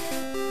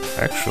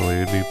 Actually,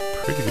 it'd be a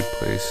pretty good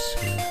place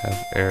to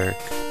have Eric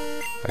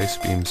ice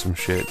beam some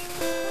shit.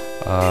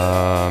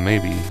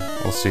 Maybe.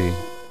 We'll see.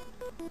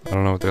 I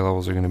don't know what their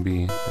levels are gonna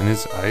be. And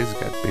his eyes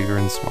got bigger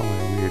and smaller.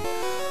 Weird.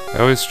 I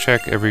always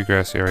check every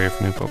grassy area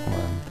for new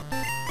Pokemon.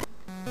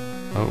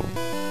 Oh.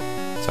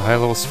 It's a high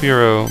level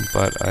Spearow,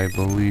 but I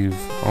believe...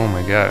 Oh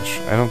my gosh.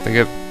 I don't think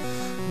I've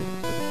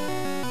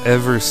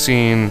ever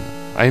seen...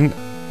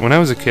 When I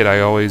was a kid, I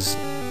always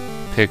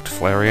picked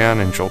Flareon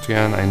and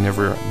Jolteon. I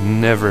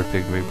never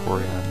picked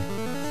Vaporeon.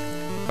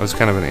 I was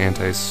kind of an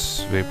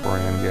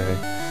anti-Vaporeon guy.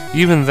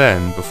 Even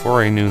then,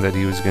 before I knew that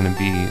he was going to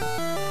be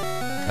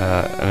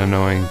an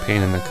annoying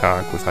pain in the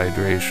cock with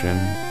hydration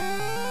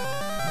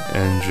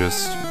and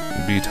just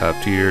be top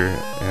tier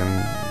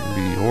and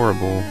be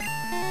horrible,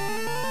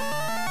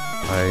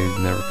 I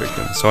never picked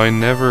him. So I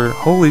never...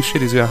 Holy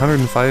shit, he's got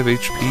 105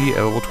 HP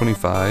at level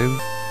 25?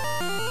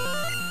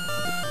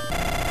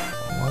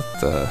 What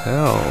the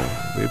hell?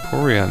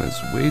 Vaporeon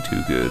is way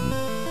too good.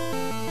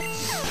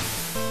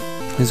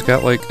 He's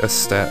got like the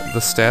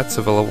stats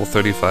of a level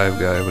 35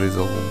 guy, but he's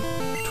a level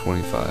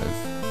 25.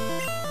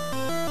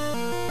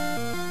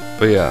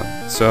 But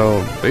yeah,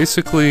 so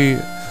basically,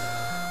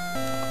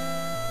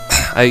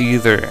 I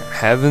either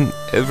haven't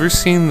ever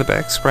seen the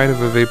back sprite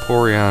of a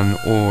Vaporeon,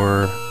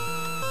 or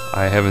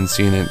I haven't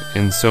seen it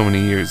in so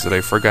many years that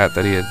I forgot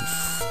that he had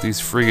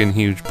these friggin'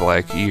 huge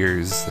black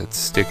ears that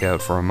stick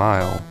out for a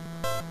mile.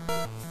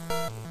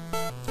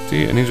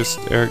 See, and he just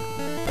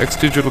X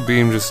Digital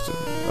Beam just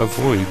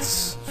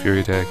avoids Fury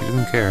Attack. He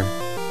doesn't care.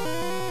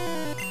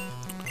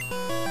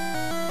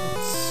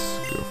 Let's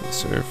go for the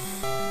Surf.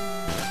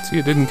 See,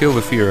 it didn't kill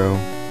the Fearow.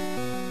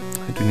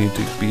 I do need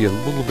to be a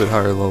little bit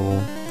higher level.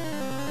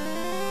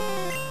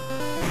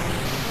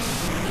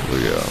 There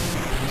we go.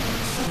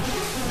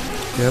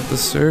 Got the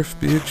Surf,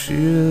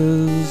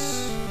 bitches.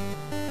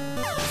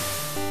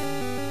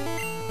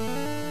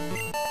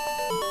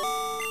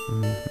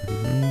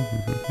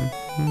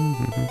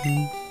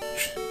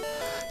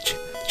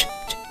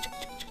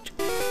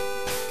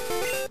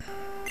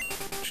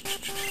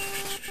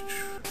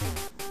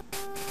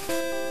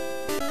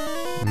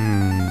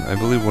 I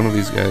believe one of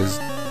these guys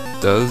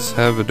does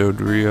have a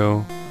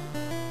Dodrio,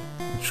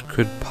 which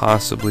could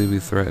possibly be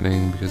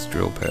threatening because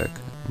Drill Peck,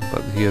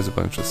 but he has a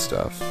bunch of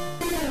stuff,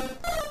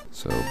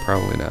 so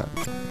probably not.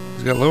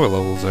 He's got lower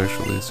levels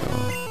actually, so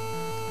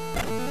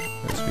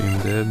Ice Beam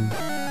dead.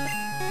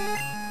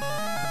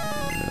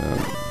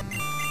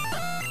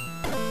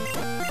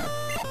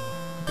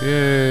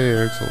 Yay,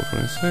 Eric's level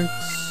 26.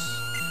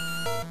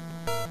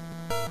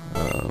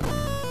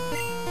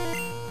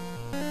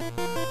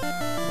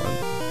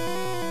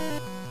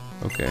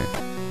 Okay.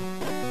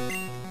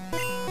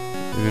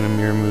 You're gonna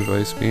mirror move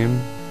Ice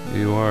Beam?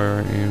 You are,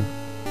 aren't you?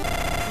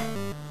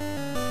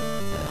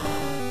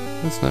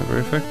 That's not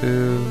very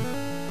effective.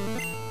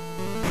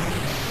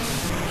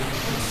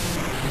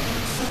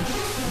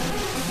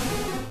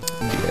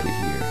 Get out of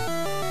here.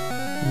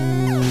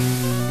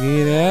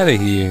 Get out of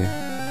here.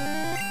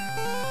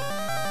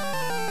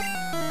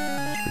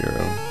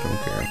 Zero, don't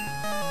care.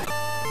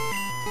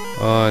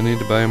 Oh, I need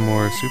to buy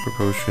more super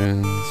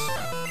potions.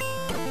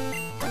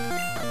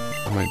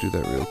 I might do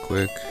that real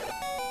quick.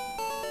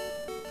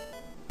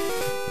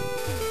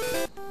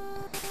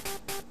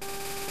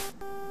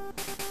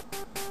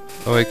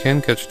 Oh, I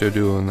can catch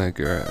Doduo in that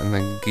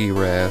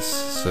Giras,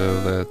 so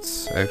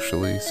that's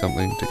actually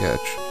something to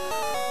catch.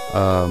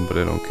 But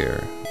I don't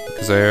care,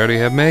 because I already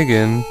have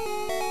Megan.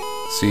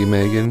 See,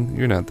 Megan,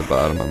 you're not the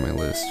bottom on my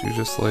list. You're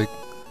just like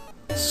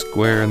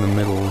square in the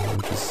middle,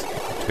 which is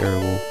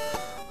terrible.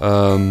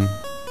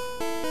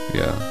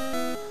 Yeah.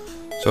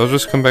 So I'll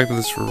just come back to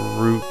this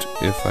route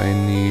if I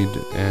need,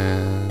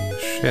 and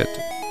shit.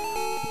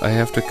 I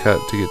have to cut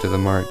to get to the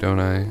mart, don't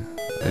I?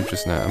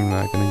 I'm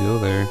not gonna go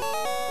there.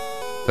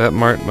 That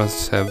mart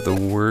must have the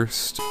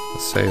worst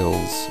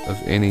sales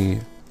of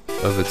any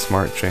of its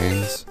mart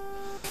chains.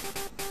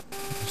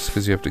 Just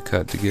because you have to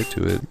cut to get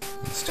to it.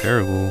 It's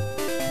terrible.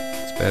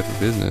 It's bad for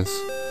business.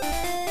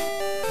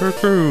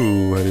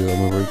 Crew, how do you like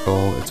my word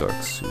call? It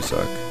sucks. You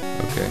suck.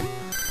 Okay.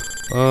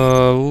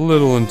 A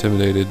little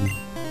intimidated.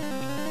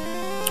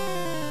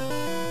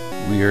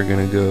 We are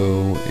gonna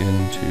go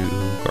into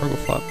Gargle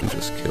Flop and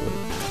just kill it.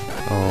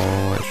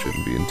 Oh, I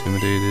shouldn't be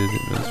intimidated.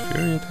 It was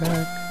Fury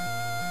Attack.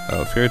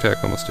 Oh, Fury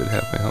Attack almost did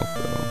half my health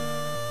though.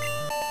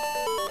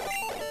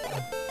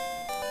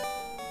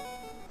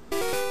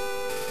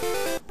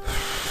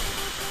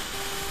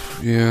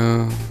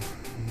 Yeah,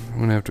 I'm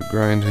gonna have to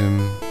grind him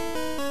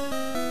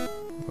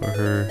or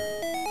her.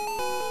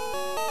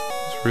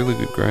 It's a really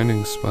good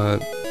grinding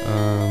spot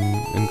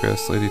in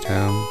Grass Lady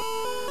Town,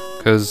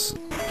 because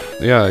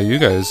yeah, you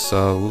guys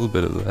saw a little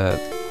bit of that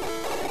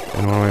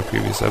in one of my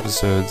previous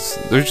episodes.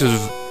 They're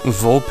just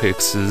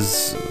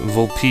Vulpixes.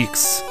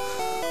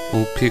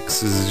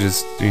 Vulpix is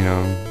just, you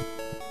know,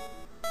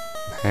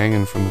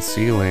 hanging from the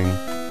ceiling.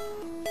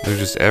 They're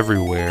just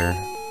everywhere.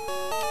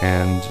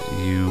 And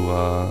you,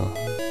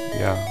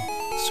 yeah,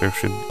 Surf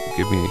should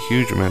give me a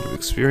huge amount of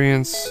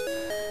experience.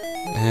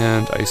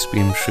 And Ice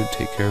Beam should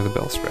take care of the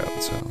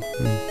Bellsprout, so,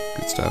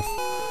 good stuff.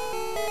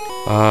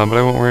 But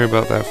I won't worry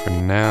about that for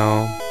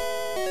now.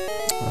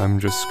 I'm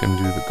just gonna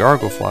do the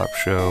Gargle Flop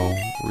show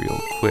real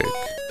quick.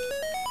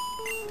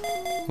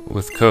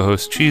 With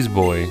co-host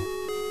Cheeseboy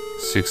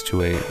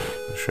 628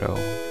 show,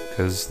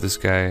 because this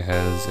guy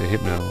has a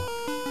Hypno.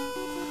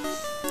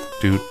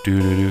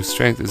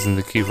 Strength isn't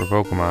the key for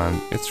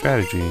Pokemon, it's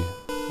strategy.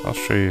 I'll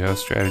show you how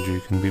strategy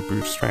can be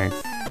brute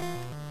strength.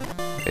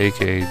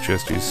 aka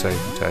just use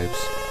Psychic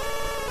types.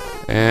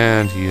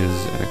 And he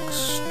is an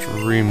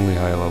extremely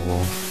high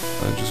level.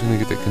 I'm just gonna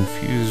get the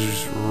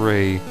Confused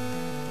Ray.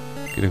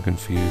 Get him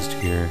confused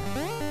here.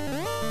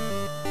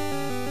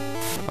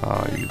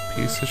 Aw, you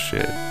piece of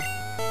shit.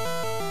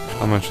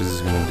 How much is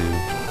this gonna do?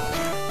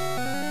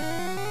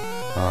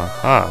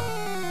 Aha!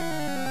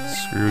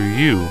 Screw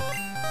you.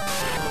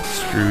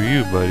 Screw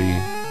you,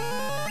 buddy.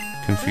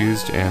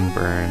 Confused and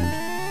burned.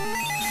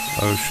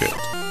 Oh shit.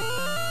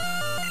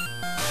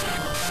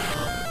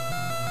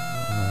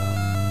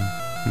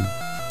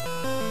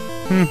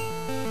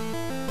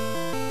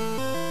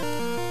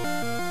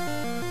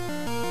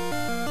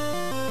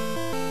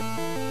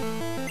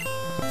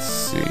 Let's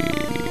see.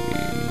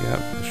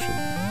 Yep, this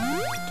should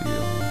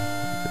deal a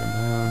good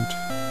amount.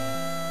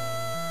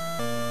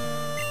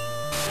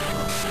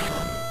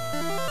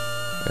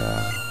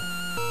 Yeah.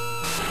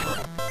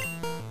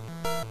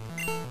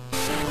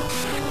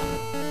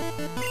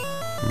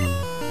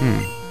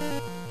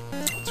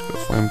 Let's go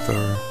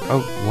Flamethrower.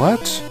 Oh,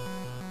 what?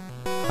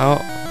 How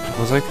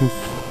was I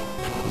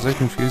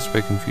confused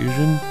by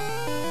confusion?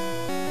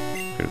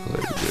 Critical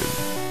hit, good.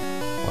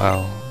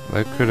 Wow,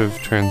 that could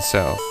have turned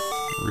south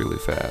really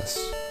fast.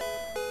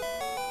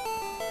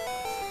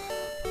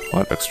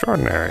 What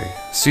extraordinary.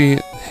 See,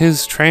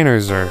 his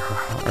trainers are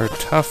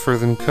tougher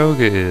than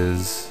Koga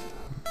is.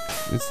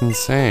 It's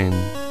insane.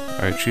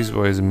 Alright, Cheese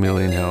Boy has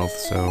 1,000,000 health,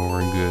 so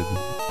we're good.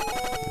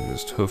 We'll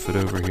just hoof it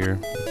over here.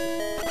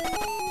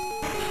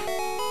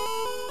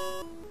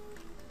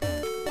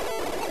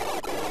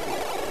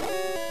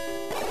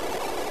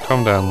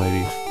 Calm down,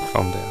 lady.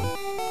 Calm down.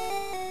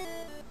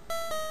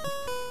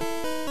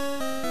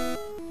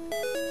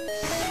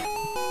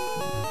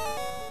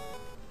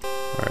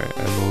 Alright,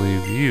 I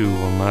believe you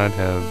will not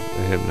have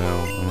a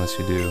Hypno unless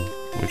you do.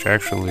 Which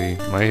actually,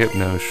 my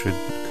Hypno should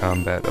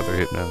combat other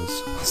Hypnos.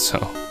 So,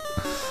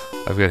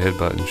 I've got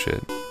headbutt and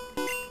shit.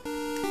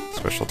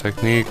 Special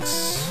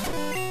techniques.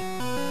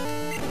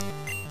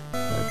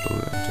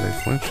 Did I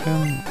flinch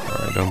him?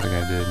 Or I don't think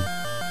I did.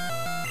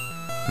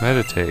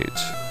 Meditate.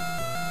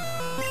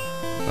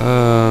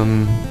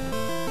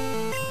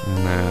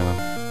 No.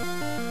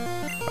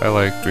 I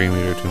like Dream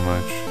Eater too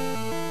much.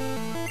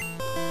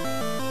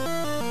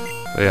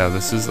 But yeah,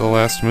 this is the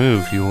last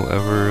move he will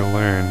ever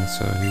learn,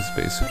 so he's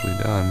basically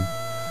done.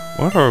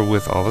 What are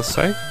with all the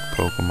psychic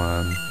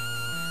Pokemon?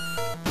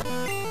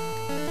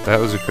 That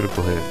was a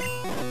critical hit.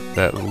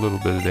 That little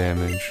bit of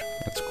damage.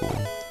 That's cool.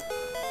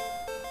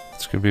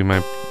 This could be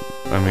my...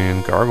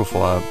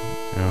 Gargleflop.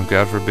 You know,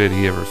 God forbid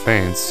he ever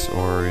faints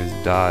or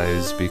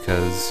dies,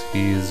 because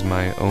he's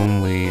my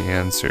only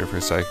answer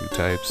for psychic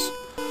types.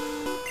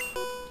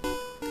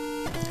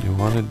 You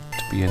wanted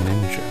to be a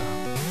ninja.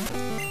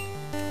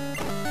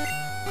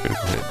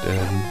 Critical hit,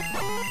 dead.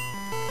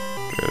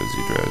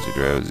 Drowsy, drowsy,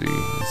 drowsy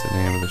is the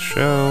name of the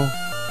show.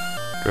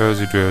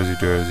 Drowsy, drowsy,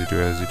 drowsy,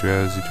 drowsy,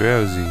 drowsy,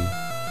 drowsy.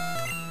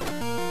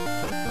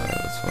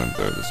 Let's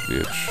flamethrow this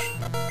bitch.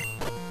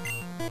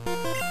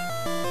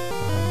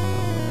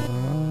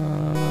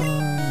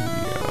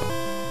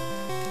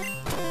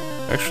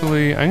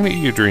 Actually, I'm gonna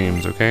eat your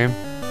dreams, okay? Not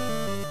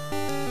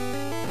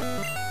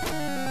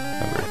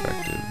very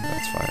effective,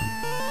 that's fine.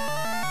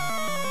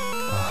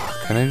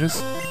 Can I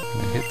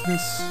hit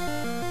this?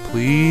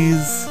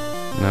 Please?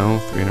 No,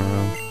 3 in a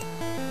row.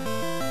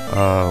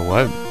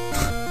 What?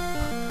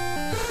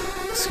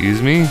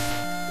 Excuse me?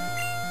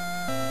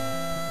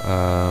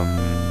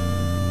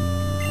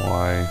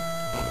 Why?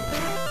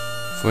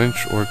 Flinch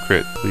or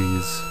crit,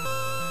 please.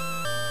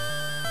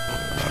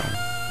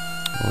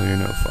 Well, you're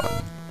no fun.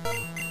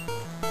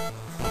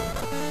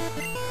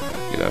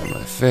 Get out of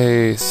my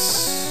face.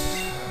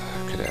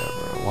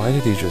 Kadabra. Why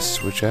did he just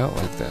switch out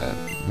like that?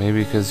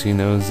 Maybe because he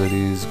knows that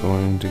he's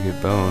going to get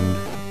boned.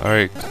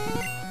 Alright.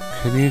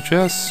 Can you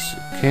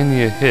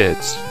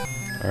hit?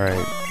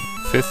 Alright.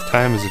 5th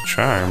time is a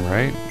charm,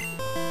 right?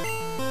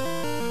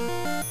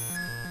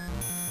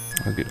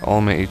 I'll get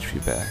all my HP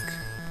back.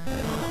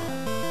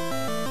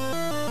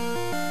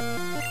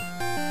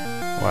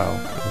 Wow.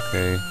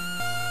 Okay.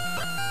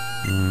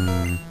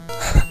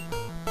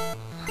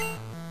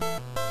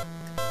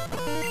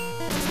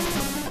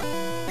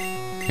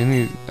 Can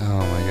you... Oh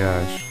my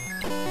gosh.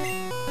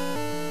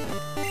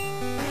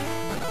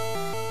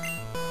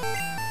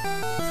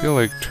 I feel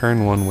like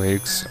turn 1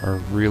 wakes are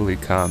really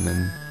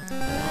common.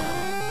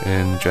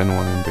 In Gen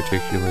 1 in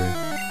particular.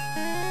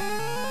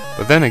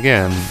 But then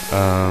again,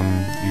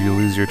 you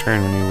lose your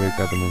turn when you wake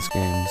up in this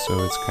game,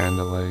 so it's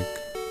kinda like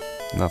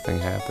nothing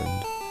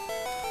happened.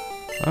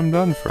 I'm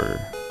done for.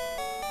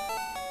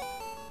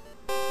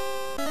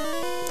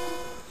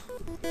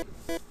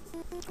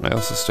 I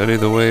also study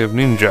the way of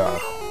ninja.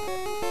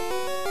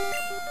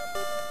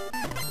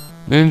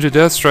 Ninja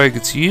Deathstrike,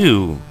 it's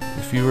you!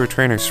 If you were a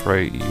trainer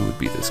sprite, you would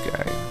be this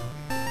guy.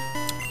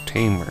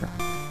 Tamer.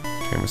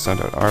 Tamer sent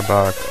out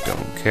Arbok,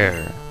 don't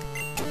care.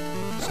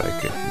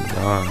 Psychic,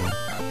 gone.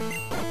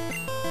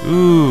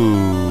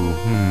 Ooh,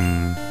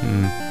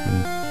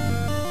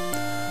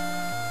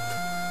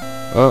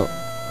 Oh,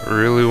 I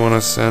really want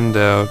to send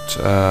out,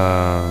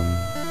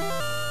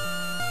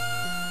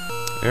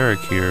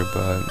 Eric here,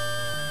 but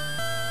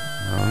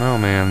I don't know,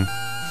 man.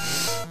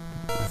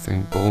 I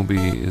think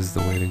Bulby is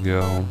the way to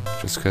go,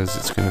 just because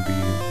it's going to be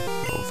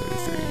level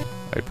 33.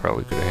 I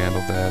probably could have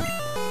handled that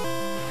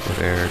with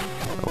Eric.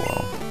 Oh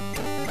well.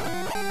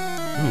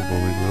 Ooh,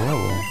 Bulby grew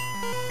level.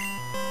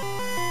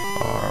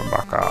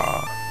 Baka.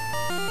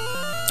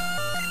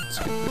 Let's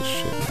get this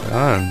shit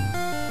done.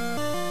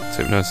 Let's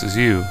hypnosis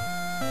you.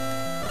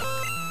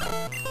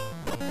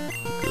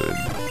 Good.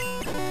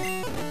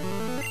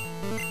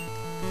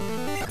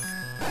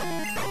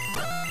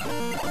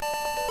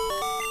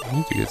 I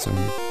need to get some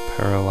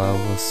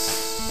parallelus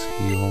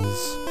heals.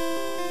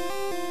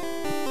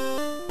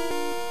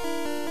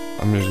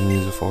 I'm just gonna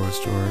use a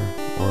forest or I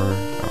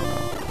don't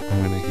know. I'm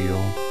gonna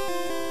heal.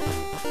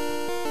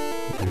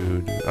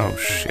 Dude. Oh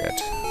shit.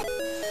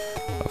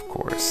 Of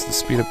course. The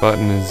speed up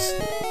button is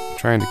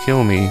trying to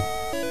kill me.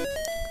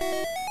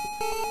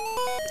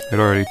 It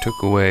already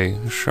took away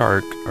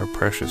Shark, our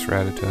precious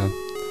Rattata.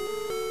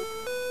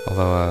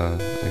 Although, I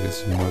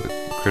guess more the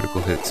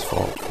critical hits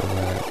fault for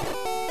that.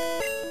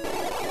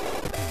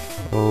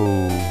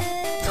 Oh,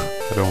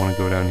 I don't want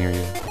to go down here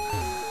yet.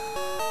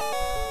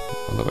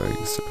 Although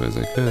I suppose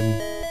I could.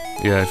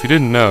 Yeah, if you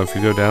didn't know, if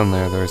you go down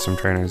there, there are some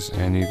trainers,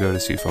 and you go to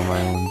Seafoam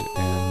Island,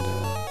 and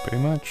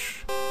pretty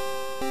much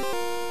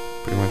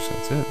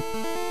that's it.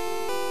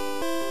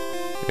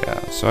 Yeah,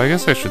 so I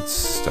guess I should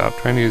stop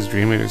trying to use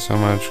Dream Eater so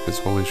much, because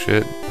holy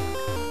shit.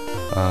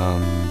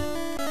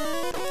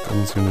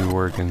 Doesn't seem to be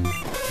working.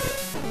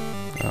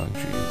 Oh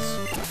jeez.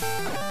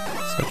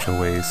 Such a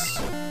waste.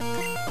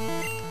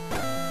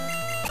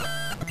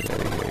 Yeah,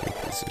 you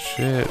piece of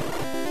shit.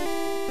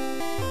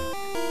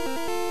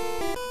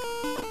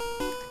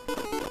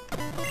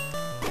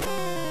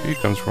 He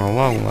comes from a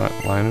long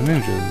line of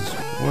ninjas.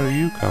 Where do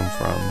you come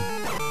from?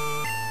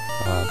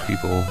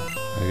 People,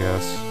 I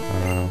guess. I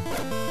don't know.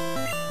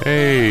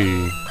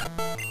 Hey!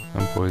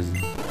 I'm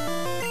poisoned.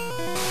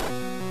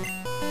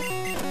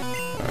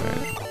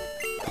 Alright.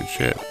 Good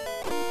shit.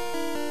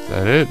 Is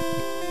that it?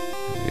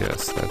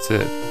 Yes, that's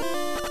it.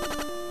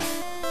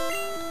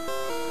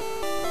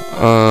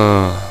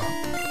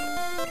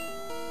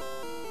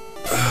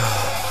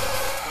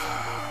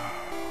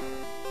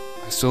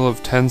 I still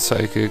have 10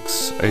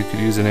 psychics. I could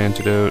use an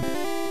antidote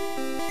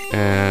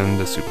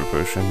and a super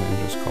potion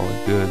and just call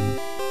it good.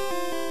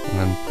 And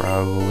then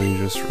probably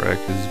just wreck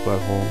his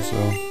butthole, so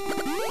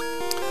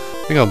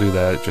I think I'll do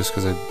that just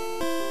because I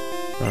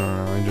don't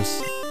know, I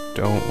just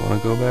don't want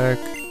to go back.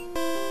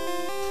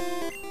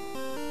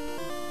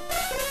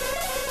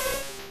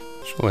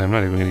 Surely I'm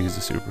not even going to use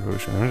the super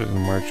potion, I'm just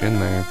going to march in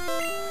there.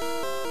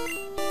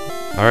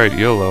 Alright,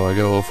 YOLO, I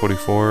got a level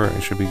 44, I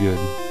should be good.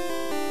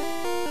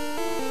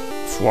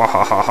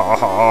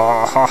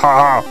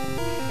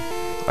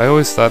 I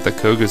always thought that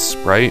Koga's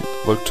sprite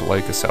looked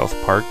like a South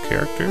Park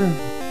character,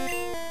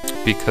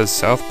 because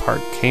South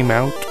Park came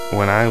out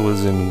when I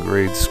was in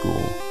grade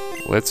school.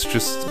 Let's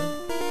just...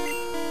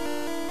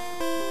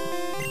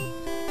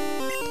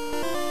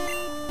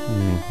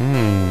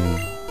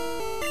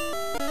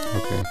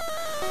 Okay.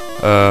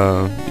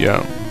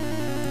 Yeah.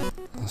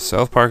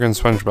 South Park and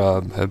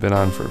SpongeBob have been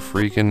on for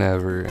freaking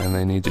ever, and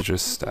they need to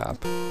just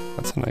stop.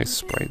 That's a nice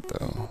sprite,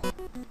 though.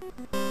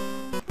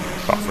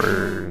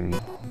 Cougher.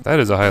 That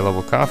is a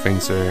high-level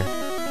coughing, sir.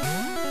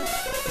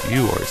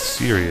 You are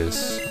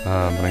serious. But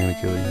I'm gonna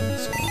kill you,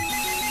 so...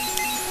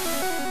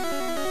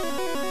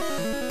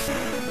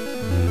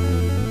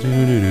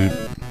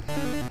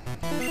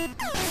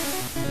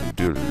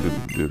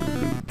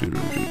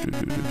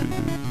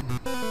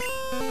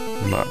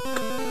 Muck.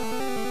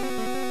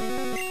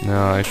 No,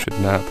 I should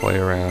not play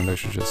around, I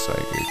should just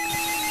psychic.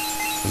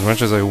 As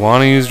much as I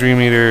want to use Dream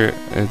Eater,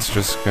 it's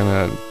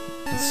gonna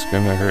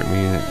hurt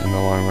me in the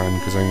long run,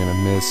 because I'm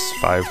gonna miss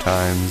 5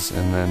 times,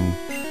 and then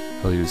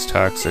he'll use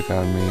Toxic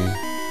on me, and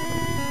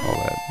all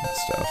that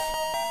stuff.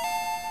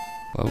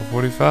 Level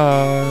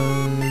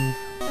 45!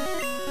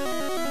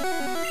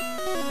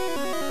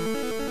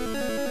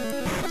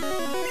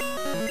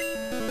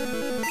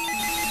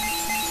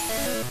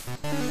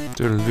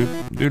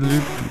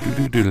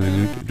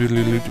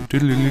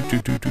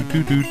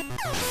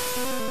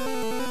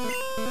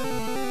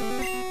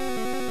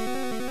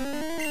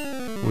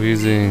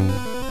 Wheezing,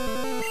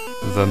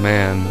 the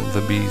man,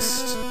 the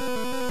beast.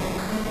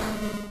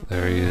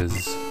 There he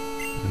is.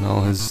 In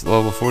all his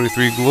level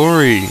 43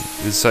 glory.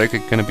 Is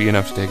Psychic gonna be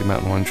enough to take him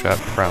out in one shot?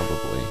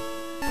 Probably.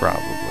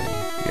 Probably,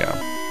 yeah.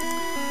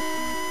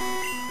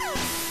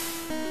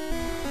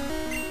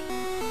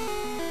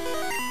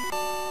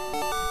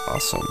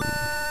 Awesome.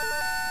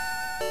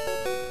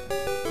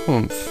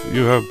 Oomph,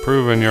 you have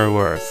proven your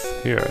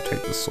worth. Here, I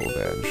take the soul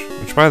badge.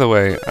 Which, by the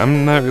way,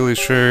 I'm not really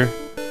sure.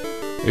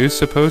 Are you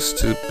supposed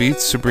to beat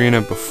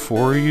Sabrina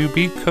before you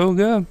beat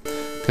Koga?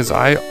 Because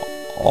I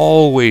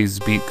always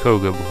beat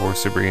Koga before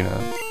Sabrina.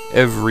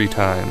 Every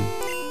time.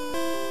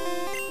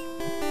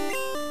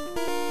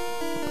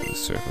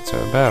 Let's see if it's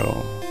a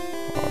battle.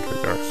 I'll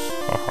take this.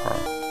 Haha.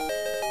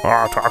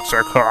 Ah,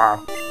 toxic. Ha!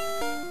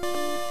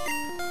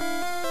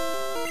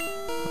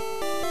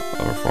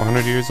 Over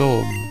 400 years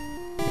old.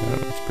 Yeah,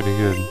 that's pretty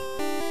good.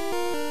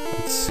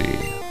 Let's see.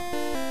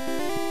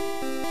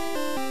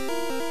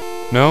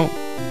 No.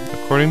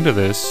 According to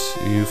this,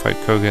 you fight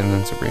Koga and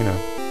then Sabrina.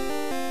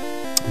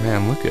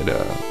 Man, look at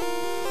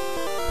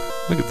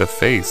the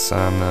face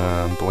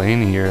on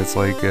Blaine here. It's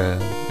like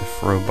if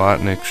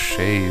Robotnik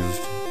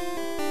shaved,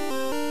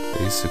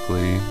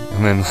 basically.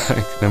 And then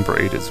like number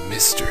 8 is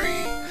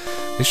mystery.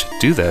 They should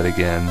do that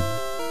again.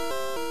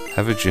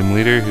 Have a gym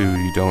leader who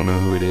you don't know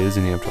who it is,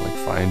 and you have to like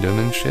find him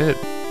and shit.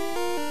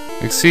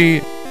 Like,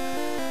 see,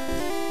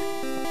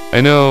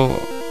 I know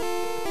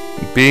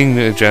being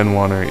a Gen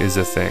 1er is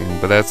a thing,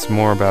 but that's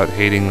more about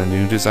hating the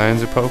new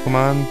designs of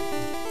Pokemon.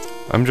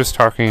 I'm just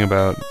talking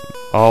about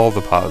all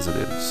the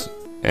positives.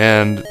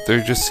 And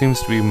there just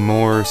seems to be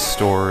more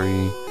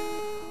story,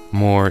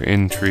 more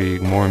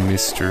intrigue, more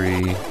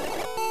mystery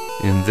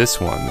in this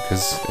one,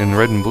 because in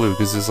Red and Blue,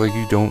 because it's like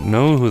you don't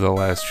know who the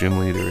last gym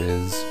leader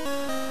is.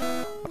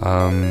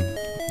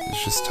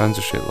 There's just tons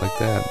of shit like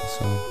that,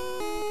 so...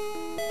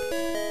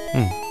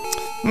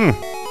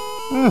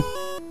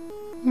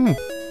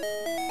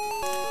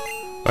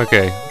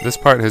 Okay, this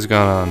part has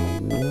gone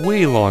on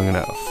way long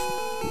enough.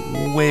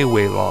 Way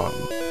long.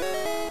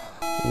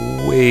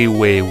 Way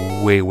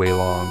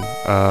long.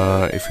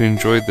 If you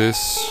enjoyed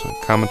this,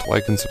 comment,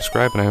 like, and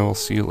subscribe, and I will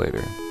see you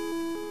later.